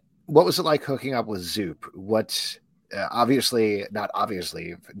 What was it like hooking up with Zoop? Not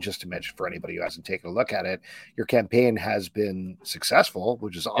obviously, just to mention for anybody who hasn't taken a look at it, your campaign has been successful,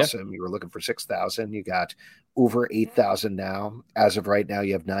 which is awesome. Yeah. You were looking for 6,000. You got over 8,000 now. As of right now,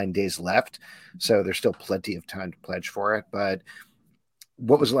 you have 9 days left. So there's still plenty of time to pledge for it. But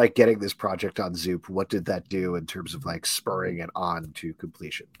what was it like getting this project on Zoop? What did that do in terms of like spurring it on to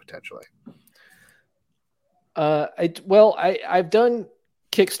completion potentially? I've done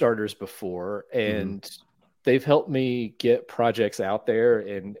Kickstarters before, and they've helped me get projects out there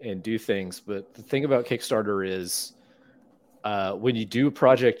and do things. But the thing about Kickstarter is when you do a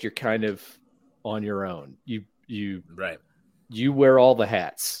project, you're kind of on your own. You wear all the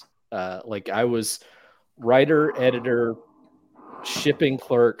hats. Like I was writer, editor, shipping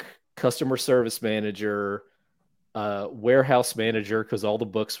clerk, customer service manager, warehouse manager, because all the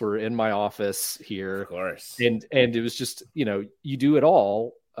books were in my office here. Of course. And it was just, you do it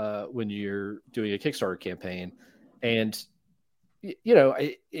all when you're doing a Kickstarter campaign. And,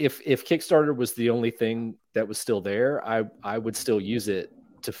 if Kickstarter was the only thing that was still there, I would still use it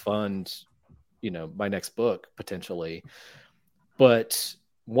to fund, my next book potentially. But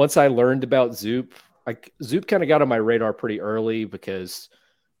once I learned about Zoop, Zoop kind of got on my radar pretty early because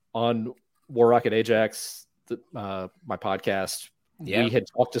on War Rocket Ajax, my podcast, we had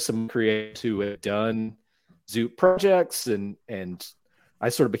talked to some creators who had done Zoop projects, and I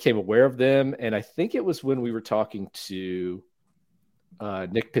sort of became aware of them. And I think it was when we were talking to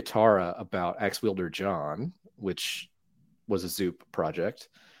Nick Pitara about Axe Wielder John, which was a Zoop project.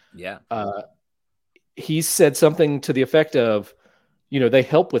 Yeah. He said something to the effect of, they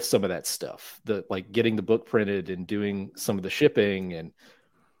help with some of that stuff, like getting the book printed and doing some of the shipping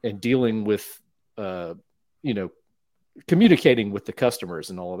and dealing with, communicating with the customers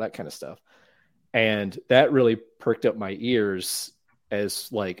and all of that kind of stuff. And that really perked up my ears as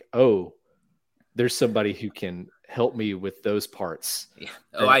like, oh, there's somebody who can help me with those parts. Yeah.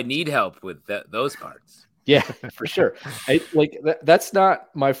 Oh, I need help with those parts. Yeah, for sure. That's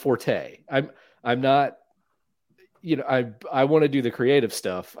not my forte. I'm not, I want to do the creative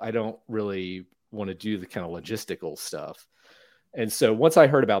stuff. I don't really want to do the kind of logistical stuff. And so once I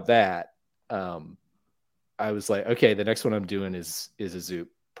heard about that, I was like, okay, the next one I'm doing is a Zoop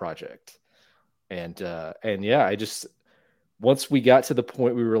project. And yeah, once we got to the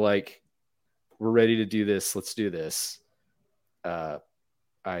point we were like, we're ready to do this, let's do this.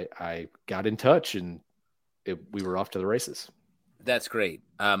 I got in touch and we were off to the races. That's great.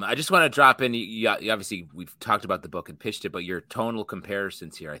 I just want to drop in. You obviously, we've talked about the book and pitched it, but your tonal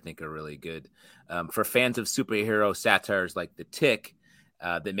comparisons here, I think, are really good. For fans of superhero satires like The Tick,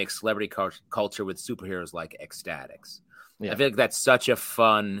 that mix celebrity culture with superheroes like Ecstatics. Yeah. I feel like that's such a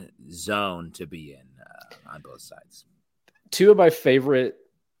fun zone to be in on both sides. Two of my favorite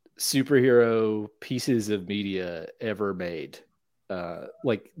superhero pieces of media ever made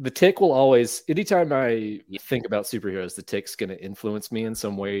like the Tick will always, anytime I think about superheroes, the Tick's going to influence me in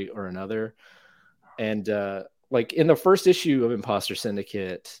some way or another. And like in the first issue of Imposter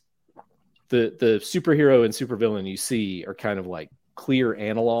Syndicate, the superhero and supervillain you see are kind of like clear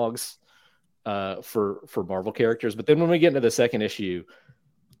analogs for Marvel characters. But then when we get into the second issue,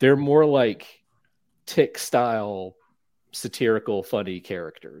 they're more like Tick style satirical, funny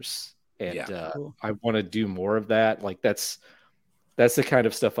characters. And Cool. I want to do more of that. Like that's the kind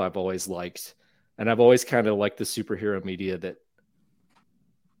of stuff I've always liked. And I've always kind of liked the superhero media that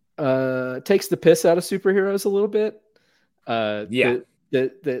takes the piss out of superheroes a little bit.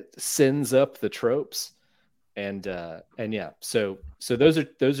 That sends up the tropes. And yeah, so those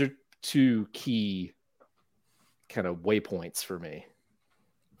are two key kind of waypoints for me,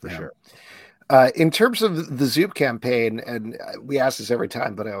 for sure. In terms of the Zoop campaign, and we ask this every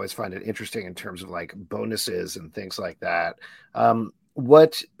time, but I always find it interesting in terms of like bonuses and things like that.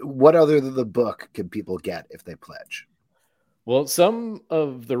 What other than the book can people get if they pledge? Well, some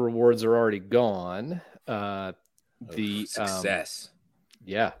of the rewards are already gone. The success.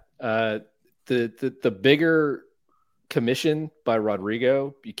 The bigger commission by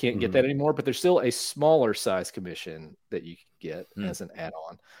Rodrigo, you can't get that anymore, but there's still a smaller size commission that you can get as an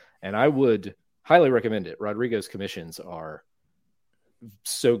add-on. And I would highly recommend it. Rodrigo's commissions are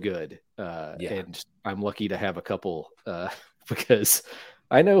so good. And I'm lucky to have a couple because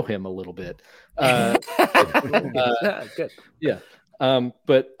I know him a little bit. Good. Yeah.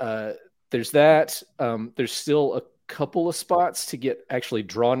 But there's that. There's still a couple of spots to get actually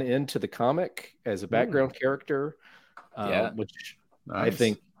drawn into the comic as a background character, which nice. I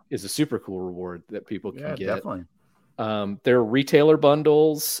think is a super cool reward that people can get. Definitely. There are retailer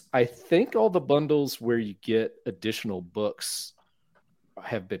bundles. I think all the bundles where you get additional books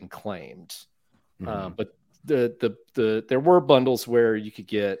have been claimed. But there were bundles where you could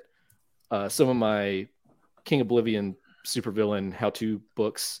get some of my King Oblivion supervillain how-to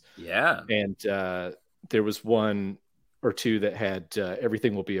books. Yeah. And there was one or two that had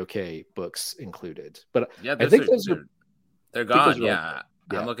Everything Will Be Okay books included. But I think they're gone. Yeah.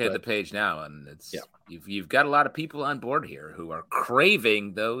 I'm looking at the page now, and it's you've got a lot of people on board here who are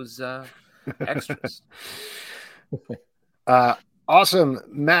craving those extras. Awesome,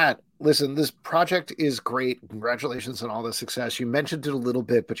 Matt. Listen, this project is great. Congratulations on all the success. You mentioned it a little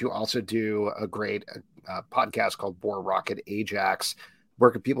bit, but you also do a great podcast called War Rocket Ajax.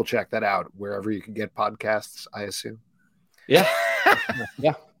 Where can people check that out? Wherever you can get podcasts, I assume. Yeah,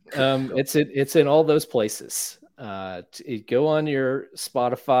 yeah. It's in all those places. Go on your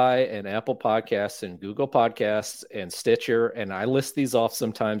Spotify and Apple Podcasts and Google Podcasts and Stitcher, and I list these off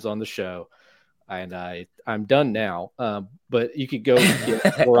sometimes on the show. And I'm done now, but you could go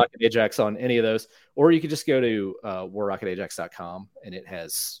get War Rocket Ajax on any of those, or you could just go to warrocketajax.com, and it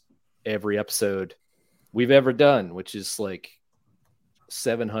has every episode we've ever done, which is like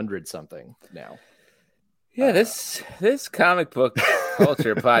 700 something now. Yeah, this comic book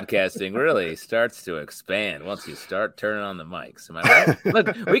culture podcasting really starts to expand once you start turning on the mics. Am I right?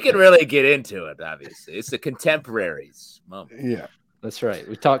 Look, we can really get into it. Obviously, it's the contemporaries moment. Yeah, that's right.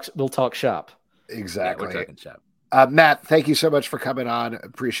 We'll talk shop. Exactly. Yeah, we're talking shop. Matt, thank you so much for coming on.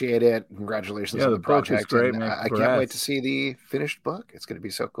 Appreciate it. Congratulations on the project. Great, and, I can't wait to see the finished book. It's going to be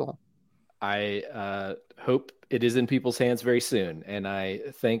so cool. I hope it is in people's hands very soon. And I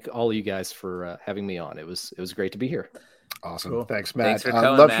thank all of you guys for having me on. It was great to be here. Awesome. Cool. Thanks, Matt. Thanks I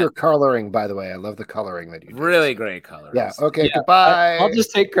love your coloring, by the way. I love the coloring that you did. Really great colors. Yeah. Okay. Yeah, goodbye. I'll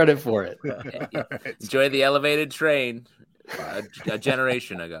just take credit for it. Right. Enjoy the elevated train a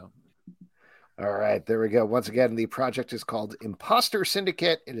generation ago. All right, there we go. Once again, the project is called Imposter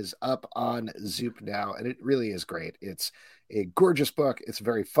Syndicate. It is up on Zoop now, and it really is great. It's a gorgeous book. It's a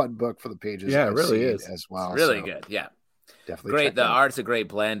very fun book for the pages. Yeah, it really is as well. It's really good. Yeah, definitely great. The art's a great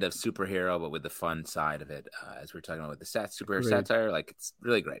blend of superhero, but with the fun side of it, as we're talking about with the superhero satire. Like, it's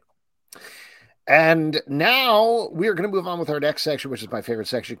really great. And now we are going to move on with our next section, which is my favorite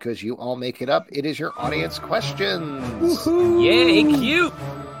section because you all make it up. It is your audience questions. Woohoo. Yay, cute.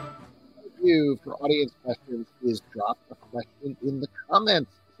 You for audience questions is drop a question in the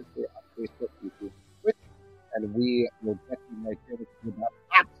comments, specifically on Facebook, YouTube, Twitch, and we will get you right here about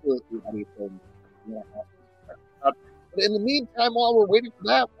absolutely anything you want to ask about. But in the meantime, while we're waiting for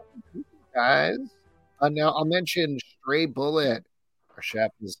that, guys, now I'll mention Stray Bullet. Our chef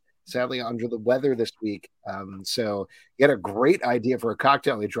is sadly under the weather this week, so he had a great idea for a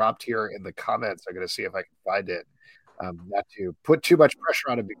cocktail he dropped here in the comments. I'm going to see if I can find it. Not to put too much pressure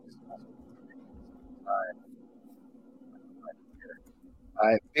on him because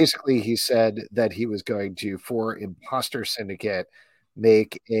Basically, he said that he was going to, for Imposter Syndicate,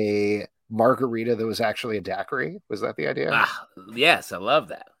 make a margarita that was actually a daiquiri. Was that the idea? Yes, I love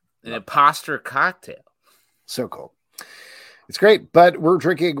that. An imposter cocktail. So cool. It's great, but we're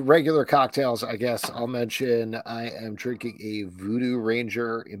drinking regular cocktails, I guess. I'll mention I am drinking a Voodoo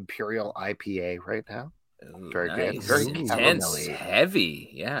Ranger Imperial IPA right now. Ooh, Very nice. good. Very intense,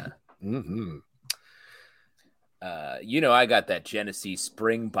 heavy. Yeah. Mm-hmm. I got that Genesee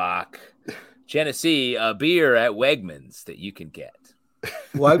Springbok Genesee beer at Wegmans that you can get.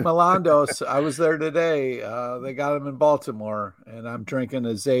 Wegmalandos. I was there today. They got them in Baltimore, and I'm drinking a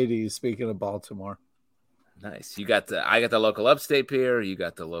Zadie. Speaking of Baltimore. Nice. I got the local upstate beer. You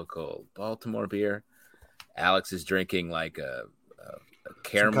got the local Baltimore beer. Alex is drinking like a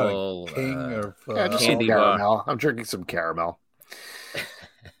caramel candy caramel. I'm drinking some caramel.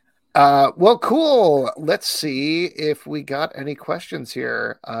 Well, cool. Let's see if we got any questions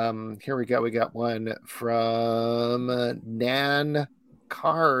here. Here we go. We got one from Nan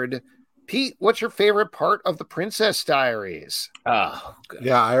Card. Pete, what's your favorite part of the Princess Diaries? Oh, God.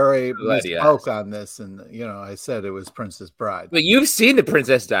 Yeah, I already spoke on this, and I said it was Princess Bride. But you've seen the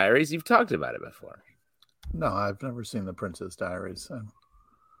Princess Diaries. You've talked about it before. No, I've never seen the Princess Diaries.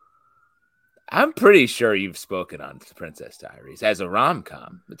 I'm pretty sure you've spoken on the Princess Diaries as a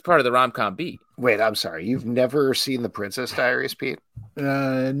rom-com. It's part of the rom-com beat. Wait, I'm sorry. You've never seen the Princess Diaries, Pete?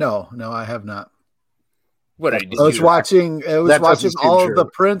 No, I have not. What I was watching all of the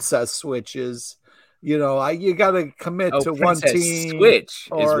princess switches. You got to commit to one team. Switch is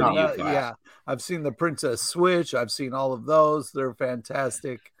what you thought. Yeah, I've seen the Princess Switch. I've seen all of those. They're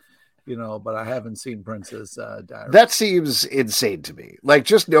fantastic. But I haven't seen Princess Diaries. That seems insane to me. Like,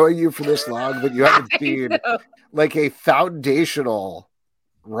 just knowing you for this long, but you haven't seen like a foundational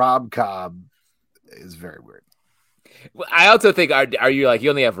rom-com is very weird. Well, I also think, are you like,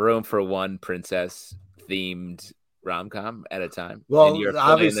 you only have room for one princess themed rom-com at a time? Well,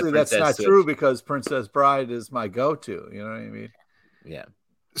 obviously that's not true, because Princess Bride is my go-to. You know what I mean? Yeah.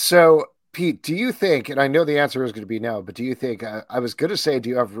 So, Pete, do you think, and I know the answer is going to be no, but do you think, I was going to say, do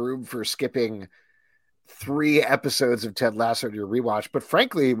you have room for skipping 3 episodes of Ted Lasso to your rewatch? But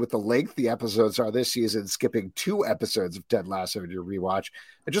frankly, with the length the episodes are this season, skipping 2 episodes of Ted Lasso to your rewatch,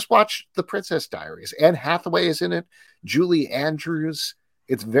 and just watch The Princess Diaries. Anne Hathaway is in it. Julie Andrews.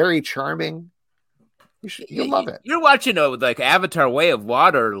 It's very charming. You'll love it. You're watching like Avatar Way of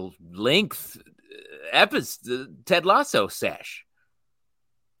Water length episode, Ted Lasso sesh.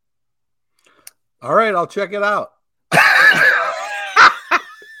 All right, I'll check it out.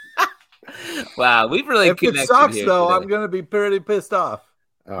 Wow, we've really if it sucks though, today. I'm going to be pretty pissed off.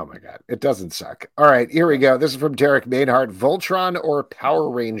 Oh my God, it doesn't suck. All right, here we go. This is from Derek Maynard. Voltron or Power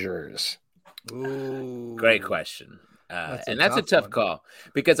Rangers? Ooh, great question. That's a tough call,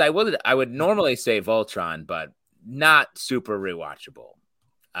 because I would normally say Voltron, but not super rewatchable.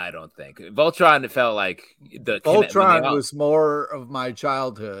 I don't think Voltron felt like Voltron was more of my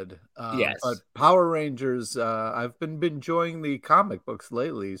childhood. Yes, but Power Rangers, I've been enjoying the comic books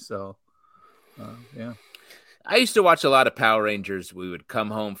lately. So, yeah, I used to watch a lot of Power Rangers. We would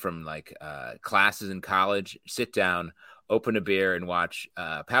come home from like classes in college, sit down, open a beer, and watch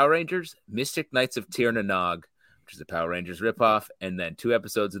Power Rangers, Mystic Knights of Tir na Nog, which is the Power Rangers ripoff, and then 2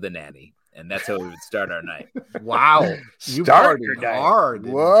 episodes of The Nanny. And that's how we would start our night. Wow. You partied hard.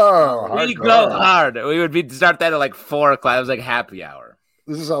 Whoa. We go hard. We would start that at like 4 o'clock. It was like happy hour.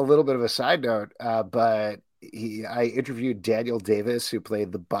 This is a little bit of a side note, but I interviewed Daniel Davis, who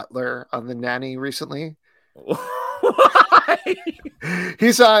played the butler on The Nanny recently.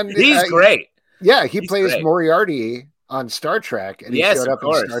 He's great. Yeah, he's plays great. Moriarty on Star Trek, and he showed up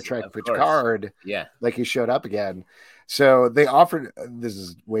in Star Trek Picard. Yeah, like he showed up again. So they offered, this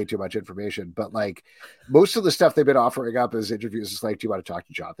is way too much information, but like most of the stuff they've been offering up as interviews is like, do you want to talk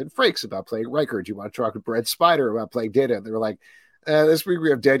to Jonathan Frakes about playing Riker? Do you want to talk to Brent Spiner about playing Data? And they were like, this week we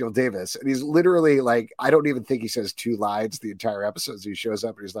have Daniel Davis. And he's literally like, I don't even think he says 2 lines the entire episode. So he shows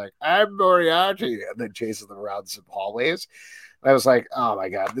up and he's like, I'm Moriarty, and then chases them around some hallways. And I was like, oh my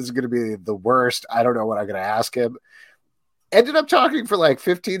God, this is going to be the worst. I don't know what I'm going to ask him. Ended up talking for like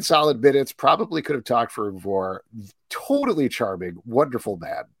 15 solid minutes. Probably could have talked for more. Totally charming, wonderful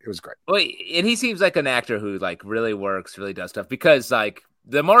man. It was great. Well, and he seems like an actor who like really works, really does stuff, because like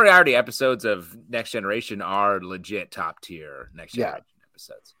the Moriarty episodes of Next Generation are legit top tier Next Generation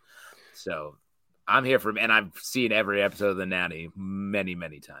episodes. So I'm here for him, and I've seen every episode of The Nanny many,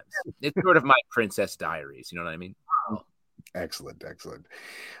 many times. It's sort of my Princess Diaries. You know what I mean? Excellent.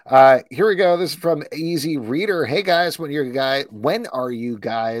 Here we go. This is from Easy Reader. Hey guys, when are you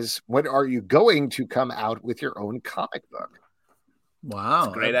going to come out with your own comic book? Wow.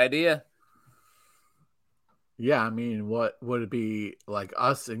 It's a great idea. Yeah, I mean, what would it be like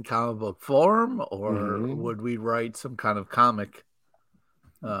us in comic book form, or would we write some kind of comic?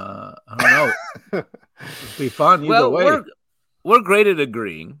 I don't know. It'd be fun either way. We're great at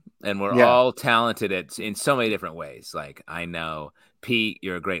agreeing, and we're all talented in so many different ways. Like, I know, Pete,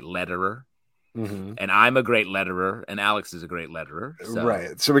 you're a great letterer, and I'm a great letterer, and Alex is a great letterer. So.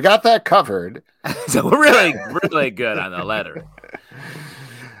 Right. So we got that covered. So we're really, really good on the letter.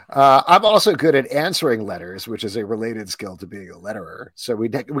 I'm also good at answering letters, which is a related skill to being a letterer. So we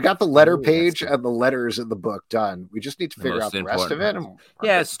got the letter page and the letters in the book done. We just need to figure out the rest of it.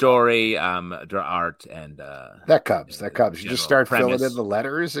 Story, art, and that comes. You just start filling in the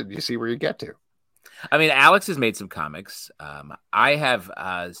letters, and you see where you get to. I mean, Alex has made some comics. I have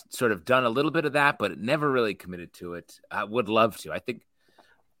sort of done a little bit of that, but never really committed to it. I would love to. I think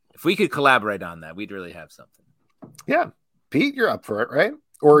if we could collaborate on that, we'd really have something. Yeah, Pete, you're up for it, right?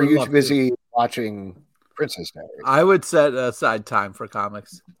 Or are you too busy watching Princess Diaries? I would set aside time for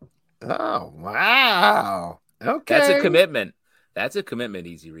comics. Oh, wow. Okay. That's a commitment,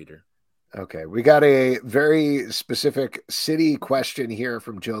 Easy Reader. Okay. We got a very specific city question here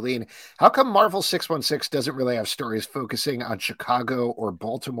from Jolene. How come Marvel 616 doesn't really have stories focusing on Chicago or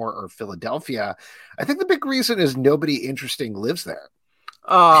Baltimore or Philadelphia? I think the big reason is nobody interesting lives there.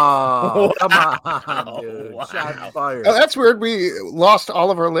 Oh, come on, dude. Wow. Shot fired. Oh, that's weird. We lost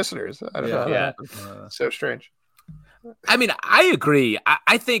all of our listeners. I don't know. Yeah. So strange. I mean, I agree.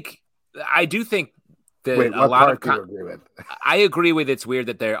 I do think that a lot of do you agree with? I agree with it's weird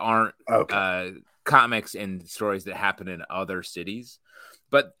that there aren't comics and stories that happen in other cities.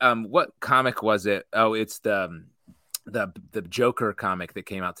 But what comic was it? Oh, it's the Joker comic that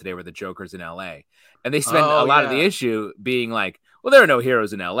came out today where the Joker's in LA. And they spend a lot of the issue being like, well, there are no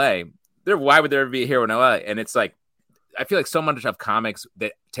heroes in LA. Why would there be a hero in LA? And it's like, I feel like so much of comics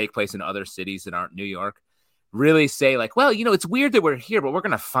that take place in other cities that aren't New York really say like, well, it's weird that we're here, but we're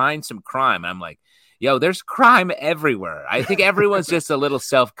going to find some crime. And I'm like, yo, there's crime everywhere. I think everyone's just a little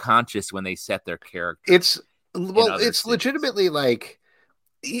self-conscious when they set their character. It's legitimately like,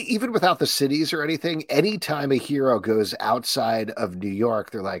 even without the cities or anything, anytime a hero goes outside of New York,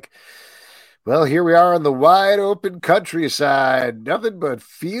 they're like, well, here we are on the wide open countryside, nothing but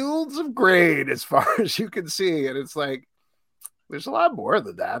fields of grain as far as you can see. And it's like, there's a lot more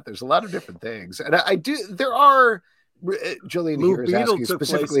than that. There's a lot of different things. And there are, Jillian here is asking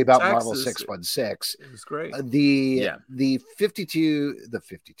specifically about Marvel 616. It was great. The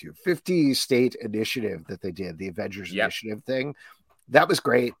 50 state initiative that they did, the Avengers initiative thing, that was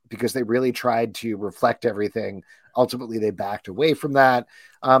great because they really tried to reflect everything. Ultimately, they backed away from that.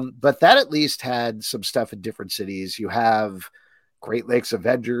 But that at least had some stuff in different cities. You have Great Lakes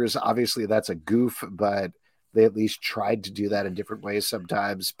Avengers. Obviously, that's a goof, but they at least tried to do that in different ways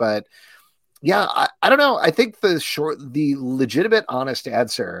sometimes. But yeah, I don't know. I think the legitimate, honest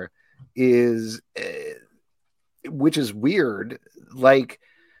answer is, which is weird, like,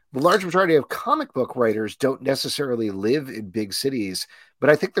 the large majority of comic book writers don't necessarily live in big cities, but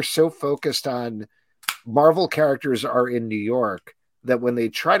I think they're so focused on Marvel characters are in New York that when they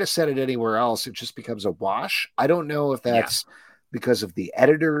try to set it anywhere else, it just becomes a wash. I don't know if that's because of the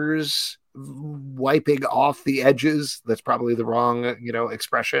editors wiping off the edges. That's probably the wrong,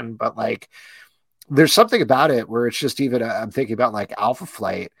 expression, but like there's something about it where it's just even, I'm thinking about like Alpha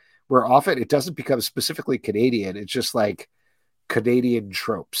Flight, where often it doesn't become specifically Canadian. It's just like Canadian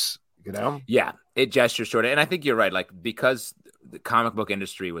tropes, Yeah, it gestures toward it. And I think you're right. Like, because the comic book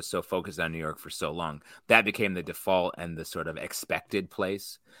industry was so focused on New York for so long, that became the default and the sort of expected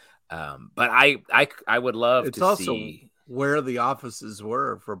place. But I would love to also see where the offices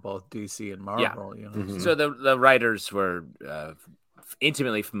were for both DC and Marvel. Mm-hmm. So the writers were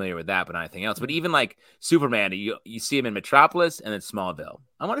intimately familiar with that, but not anything else. But even like Superman, you see him in Metropolis and then Smallville.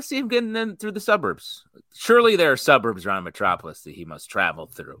 I want to see him getting in through the suburbs. Surely there are suburbs around Metropolis that he must travel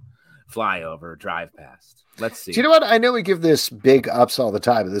through, fly over, drive past. Let's see. Do you know what? I know we give this big ups all the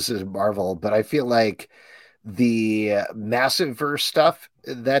time, and this is Marvel, but I feel like the Massive Verse stuff,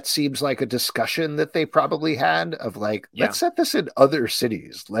 that seems like a discussion that they probably had of like, let's set this in other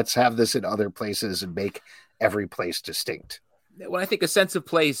cities. Let's have this in other places and make every place distinct. Well, I think a sense of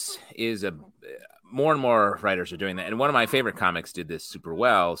place is more and more writers are doing that. And one of my favorite comics did this super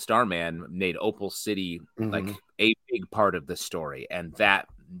well. Starman made Opal City like a big part of the story. And that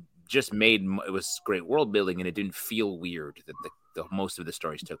just made, it was great world building, and it didn't feel weird that the most of the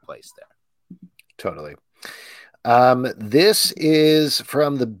stories took place there. Totally. This is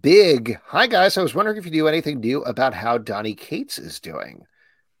from the Big. Hi guys, I was wondering if you knew anything new about how Donny Cates is doing.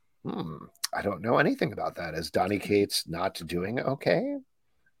 I don't know anything about that. Is Donny Cates not doing okay?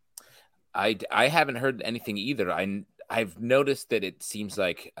 I haven't heard anything either. I've noticed that it seems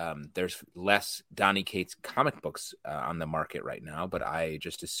like there's less Donny Cates comic books on the market right now, but I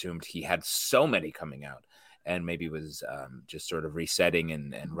just assumed he had so many coming out and maybe was just sort of resetting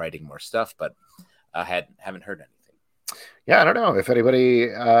and writing more stuff, but I haven't heard anything. Yeah, I don't know if anybody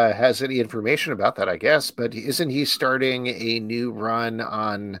has any information about that, I guess, but isn't he starting a new run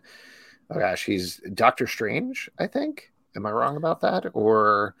on, oh gosh, he's Doctor Strange, I think? Am I wrong about that?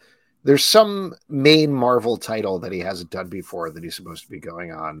 Or there's some main Marvel title that he hasn't done before that he's supposed to be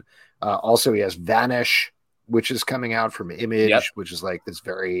going on. Also, he has Vanish, which is coming out from Image, which is like this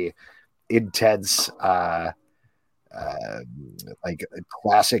very intense, like a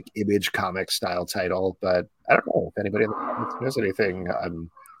classic Image comic style title. But I don't know if anybody in the comments knows anything.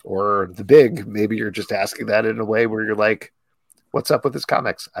 Or The Big, maybe you're just asking that in a way where you're like, what's up with his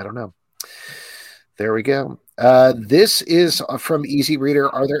comics? I don't know. There we go. This is from Easy Reader.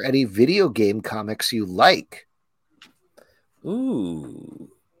 Are there any video game comics you like? Ooh.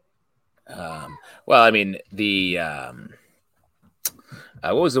 Well, I mean, the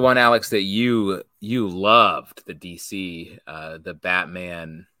what was the one, Alex, that you loved? The DC, the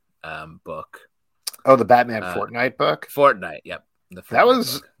Batman book. Oh, the Batman Fortnite book? Fortnite, yep. That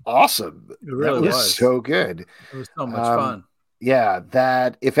was awesome. It really was so good. It was so much fun. Yeah,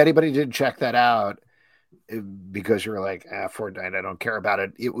 that if anybody didn't check that out, because you're like, Fortnite, I don't care about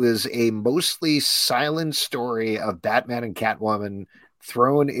it. It was a mostly silent story of Batman and Catwoman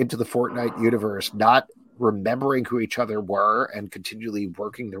thrown into the Fortnite universe, not remembering who each other were and continually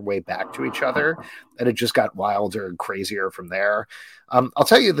working their way back to each other. And it just got wilder and crazier from there. I'll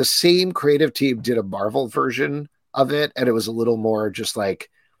tell you, the same creative team did a Marvel version of it, and it was a little more just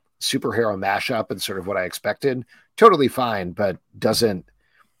like superhero mashup and sort of what I expected. Totally fine, but doesn't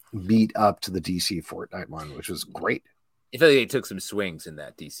meet up to the DC Fortnite one, which was great. I feel like they took some swings in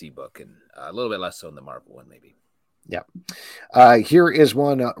that DC book and a little bit less so in the Marvel one, maybe. Yeah. Here is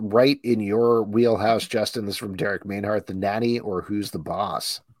one right in your wheelhouse, Justin. This is from Derek Mainhart. The Nanny or Who's the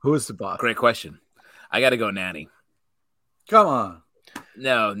Boss? Who's the boss? Great question. I got to go Nanny. Come on.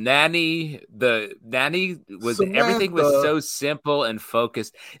 No, Nanny. The Nanny was Samantha. Everything was so simple and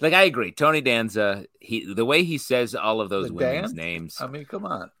focused. Like, I agree. Tony Danza, the way he says all of those women's names. I mean, come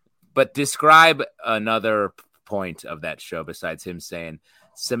on. But describe another point of that show besides him saying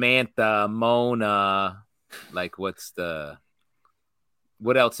Samantha, Mona. Like, what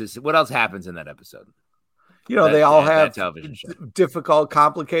else happens in that episode? You know, they all have difficult,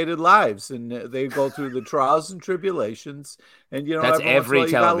 complicated lives, and they go through the trials and tribulations. And you know, that's every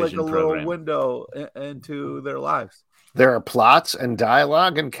television got like a program. Little window into their lives. There are plots and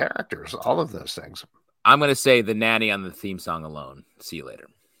dialogue and characters, all of those things. I'm going to say The Nanny on the theme song alone. See you later.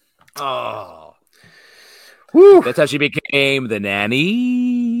 Oh, woo. That's how she became The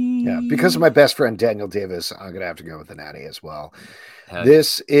Nanny. Yeah, because of my best friend Daniel Davis, I'm going to have to go with The Nanny as well.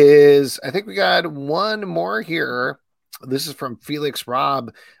 This is, I think we got one more here. This is from Felix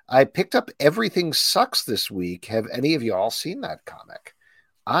Robb. I picked up Everything Sucks this week. Have any of you all seen that comic?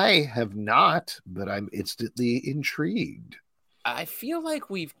 I have not, but I'm instantly intrigued. I feel like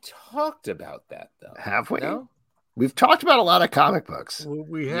we've talked about that, though. Have we? No? We've talked about a lot of comic books. Well,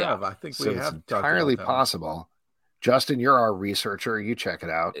 we have. Yeah. I think we have. It's entirely possible. Justin, you're our researcher. You check it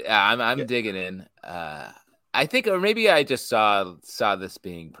out. Yeah, I'm digging in. I think, or maybe I just saw this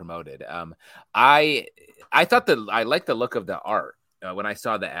being promoted. I thought that I like the look of the art. When I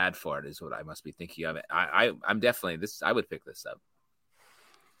saw the ad for it, is what I must be thinking of it. I'm definitely this. I would pick this up.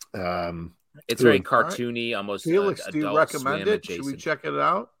 It's very cartoony, almost. Felix, do you recommend it? Should we check it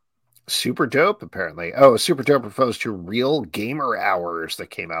out? Super Dope, apparently. Oh, Super Dope refers to Real Gamer Hours that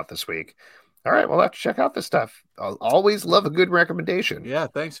came out this week. All right, well, let's check out this stuff. I'll always love a good recommendation. Yeah,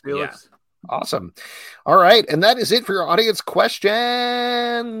 thanks, Felix. Yeah. Awesome. All right, and that is it for your audience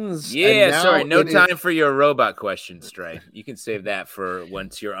questions. Yeah, sorry, no time for your robot questions, Stray. You can save that for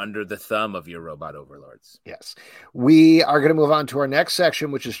once you're under the thumb of your robot overlords. Yes. We are going to move on to our next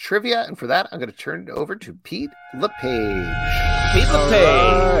section, which is trivia, and for that, I'm going to turn it over to Pete LePage. Pete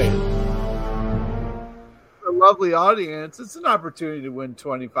LePage. A lovely audience. It's an opportunity to win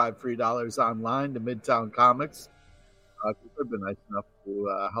 $25 free online to Midtown Comics. They've been nice enough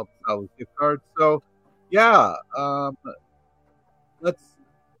to help out with gift cards. So, yeah, let's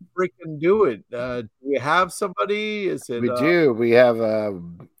freaking do it. Do we have somebody? Is it? We do. We have.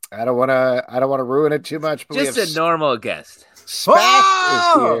 I don't want to ruin it too much. But just we have a normal guest. Spat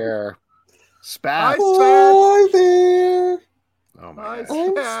is here. Spat. Hi, Spat. Hi there. Oh my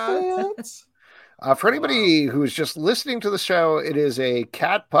God. For anybody who's just listening to the show, it is a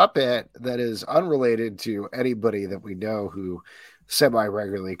cat puppet that is unrelated to anybody that we know who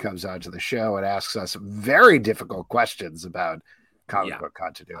semi-regularly comes onto the show and asks us very difficult questions about comic book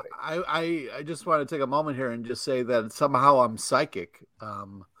continuity. I just want to take a moment here and just say that somehow I'm psychic.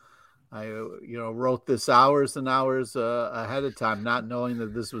 I wrote this hours and hours ahead of time, not knowing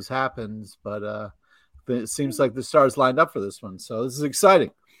that this was happens, but it seems like the stars lined up for this one, so this is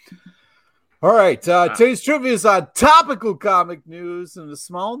exciting. All right, today's trivia is on topical comic news and a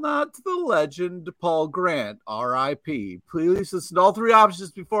small nod to the legend Paul Grant, R.I.P. Please listen to all three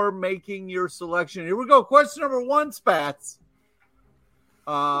options before making your selection. Here we go. Question number 1, Spats.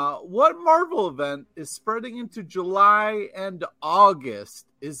 What Marvel event is spreading into July and August?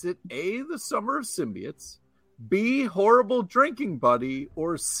 Is it A, the Summer of Symbiotes, B, Horrible Drinking Buddy,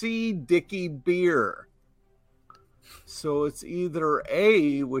 or C, Dicky Beer? So it's either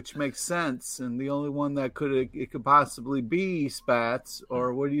A, which makes sense, and the only one that could possibly be Spats,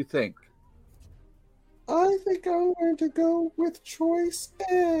 or what do you think? I think I'm going to go with choice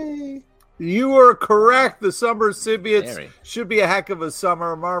A. You are correct. The Summer of Symbiotes should be a heck of a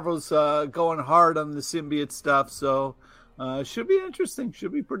summer. Marvel's going hard on the symbiote stuff, so should be interesting.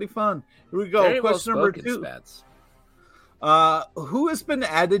 Should be pretty fun. Here we go. Very Question well number spoken, 2. Spats. Who has been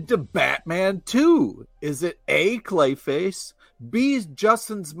added to Batman 2? Is it A, Clayface, B,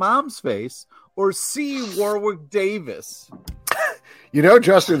 Justin's mom's face, or C, Warwick Davis? You know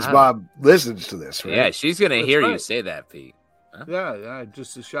Justin's mom listens to this, right? Yeah, she's going to hear you say that, Pete. Huh? Yeah,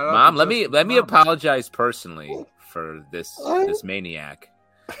 just a shout out. Mom, let me apologize personally for this maniac.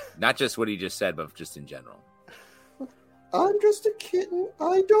 Not just what he just said, but just in general. I'm just a kitten.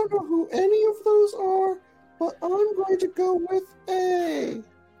 I don't know who any of those are, but I'm going to go with A.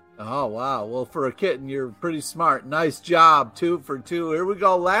 Oh, wow. Well, for a kitten, you're pretty smart. Nice job. 2 for 2. Here we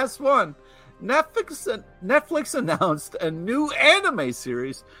go. Last one. Netflix announced a new anime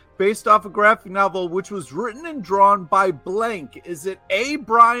series based off a graphic novel which was written and drawn by blank. Is it A,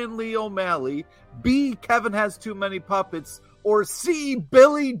 Brian Lee O'Malley, B, Kevin Has Too Many Puppets, or C,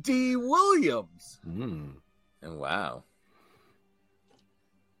 Billy D. Williams? Wow.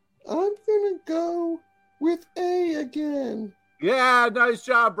 I'm going to go with A again. Yeah, nice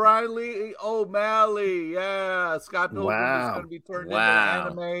job, Brian Lee O'Malley. Yeah, Scott Pilgrim is going to be turned into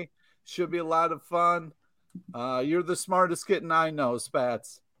anime. Should be a lot of fun. You're the smartest kitten I know,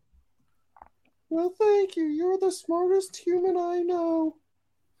 Spats. Well, thank you. You're the smartest human I know.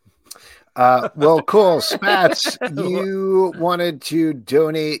 Well, cool. Spats, you wanted to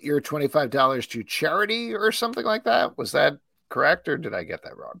donate your $25 to charity or something like that? Was that correct, or did I get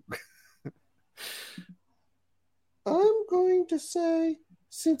that wrong? I'm going to say,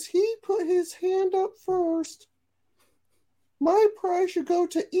 since he put his hand up first, my prize should go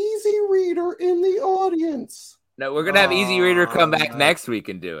to Easy Reader in the audience. No, we're going to have Easy Reader come back next week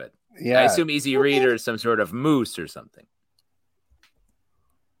and do it. Yeah. I assume Easy Reader is some sort of moose or something.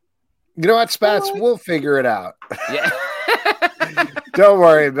 You know what, Spats? We'll figure it out. Yeah. Don't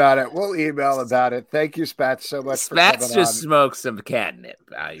worry about it. We'll email about it. Thank you, Spats, so much for coming on. Spats just smoked some catnip.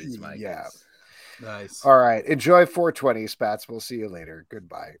 I use my guess. Nice. All right. Enjoy 420, Spats. We'll see you later.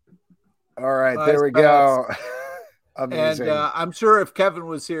 Goodbye. All right. There we go. Amazing. And I'm sure if Kevin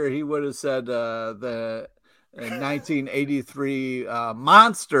was here, he would have said the 1983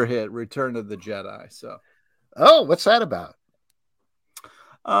 monster hit, Return of the Jedi. So, what's that about?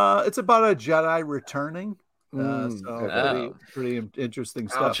 It's about a Jedi returning. Pretty interesting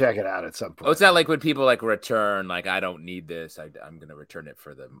stuff. I'll check it out at some point. Oh, it's not like when people return, I don't need this. I'm going to return it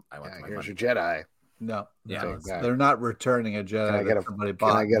for them. I want my here's money. your Jedi. No, they're not returning a Jedi.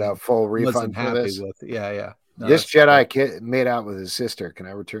 Can I get a full refund for this? Yeah. No, this Jedi made out with his sister. Can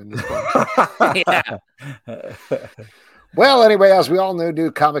I return this one? Yeah. Well, anyway, as we all know, new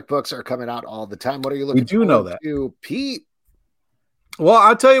comic books are coming out all the time. What are you looking forward to, Pete? Well,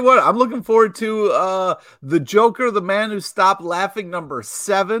 I'll tell you what, I'm looking forward to The Joker, the Man Who Stopped Laughing, number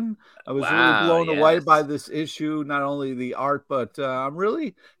 7. I was really blown away by this issue, not only the art, but I'm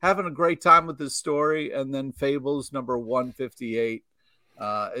really having a great time with this story. And then Fables, number 158.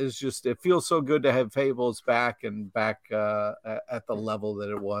 It feels so good to have Fables back at the level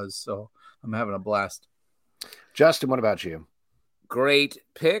that it was. So I'm having a blast. Justin, what about you? Great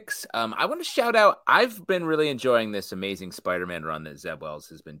picks. I want to shout out, I've been really enjoying this amazing Spider-Man run that Zeb Wells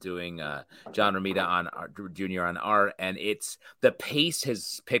has been doing. John Romita Jr. on art, and the pace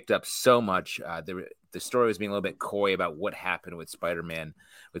has picked up so much. The story was being a little bit coy about what happened with Spider-Man,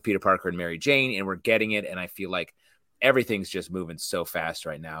 with Peter Parker and Mary Jane, and we're getting it, and I feel like everything's just moving so fast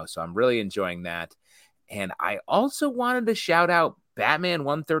right now. So I'm really enjoying that. And I also wanted to shout out Batman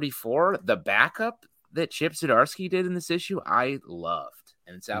 134, the backup that Chip Zdarsky did in this issue, I loved.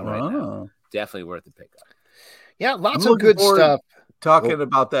 And it's out right now. Definitely worth the pickup. Yeah, lots of good stuff. Talking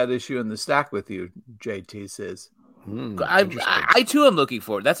about that issue in the stack with you, JT says. I too am looking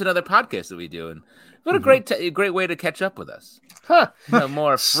forward. That's another podcast that we do. And what a great way to catch up with us. In a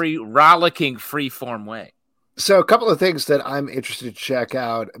more rollicking, free-form way. So a couple of things that I'm interested to check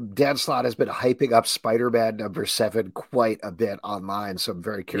out. Dan Slott has been hyping up Spider-Man #7 quite a bit online, so I'm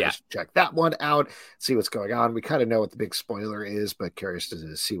very curious to check that one out, see what's going on. We kind of know what the big spoiler is, but curious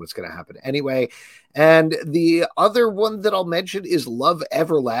to see what's going to happen anyway. And the other one that I'll mention is Love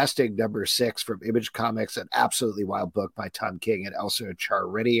Everlasting #6 from Image Comics, an absolutely wild book by Tom King and Elsa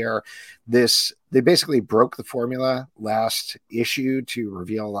Charretier. They basically broke the formula last issue to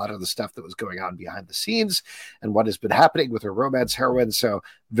reveal a lot of the stuff that was going on behind the scenes and what has been happening with her romance heroine. So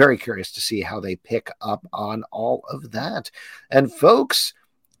very curious to see how they pick up on all of that. And folks,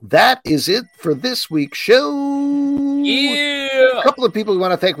 that is it for this week's show. Yeah. A couple of people we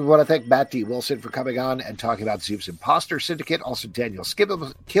want to thank. We want to thank Matt D. Wilson for coming on and talking about Zoom's Imposter Syndicate. Also Daniel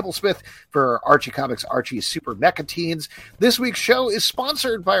Kibblesmith for Archie Comics, Archie's Super Mecha Teens. This week's show is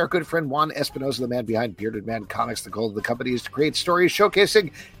sponsored by our good friend Juan Espinoza, the man behind Bearded Man Comics. The goal of the company is to create stories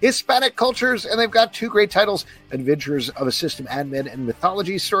showcasing Hispanic cultures, and they've got 2 great titles, Adventures of a System Admin and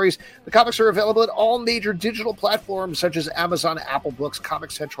Mythology Stories. The comics are available at all major digital platforms such as Amazon, Apple Books,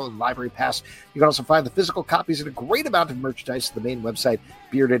 Comic Central, and Library Pass. You can also find the physical copies and a great amount of merchandise at the main website,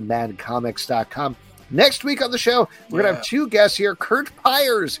 beardedmancomics.com. Next week on the show, we're going to have 2 guests here. Kurt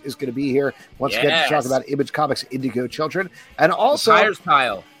Pyers is going to be here once again to talk about Image Comics Indigo Children. And also, Pyers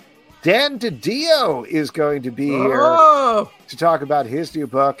Pile. Dan DiDio is going to be here to talk about his new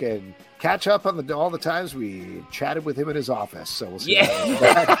book and catch up on all the times we chatted with him in his office. So we'll see.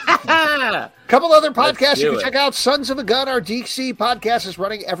 A couple other podcasts you can check out. Sons of a Gun, our DC podcast, is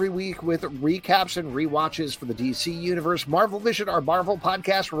running every week with recaps and rewatches for the DC universe. Marvel Vision, our Marvel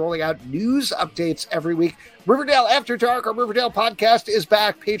podcast, we're rolling out news updates every week. Riverdale After Dark, our Riverdale podcast, is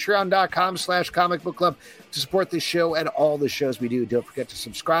back. Patreon.com/Comic Book Club to support this show and all the shows we do. Don't forget to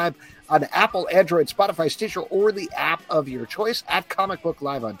subscribe on Apple, Android, Spotify, Stitcher, or the app of your choice, at Comic Book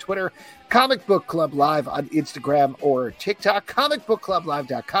Live on Twitter, Comic Book Club Live on Instagram or TikTok,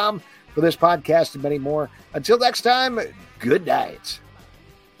 comicbookclublive.com for this podcast and many more. Until next time, good night.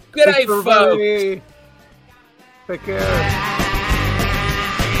 Good night, folks. Take care.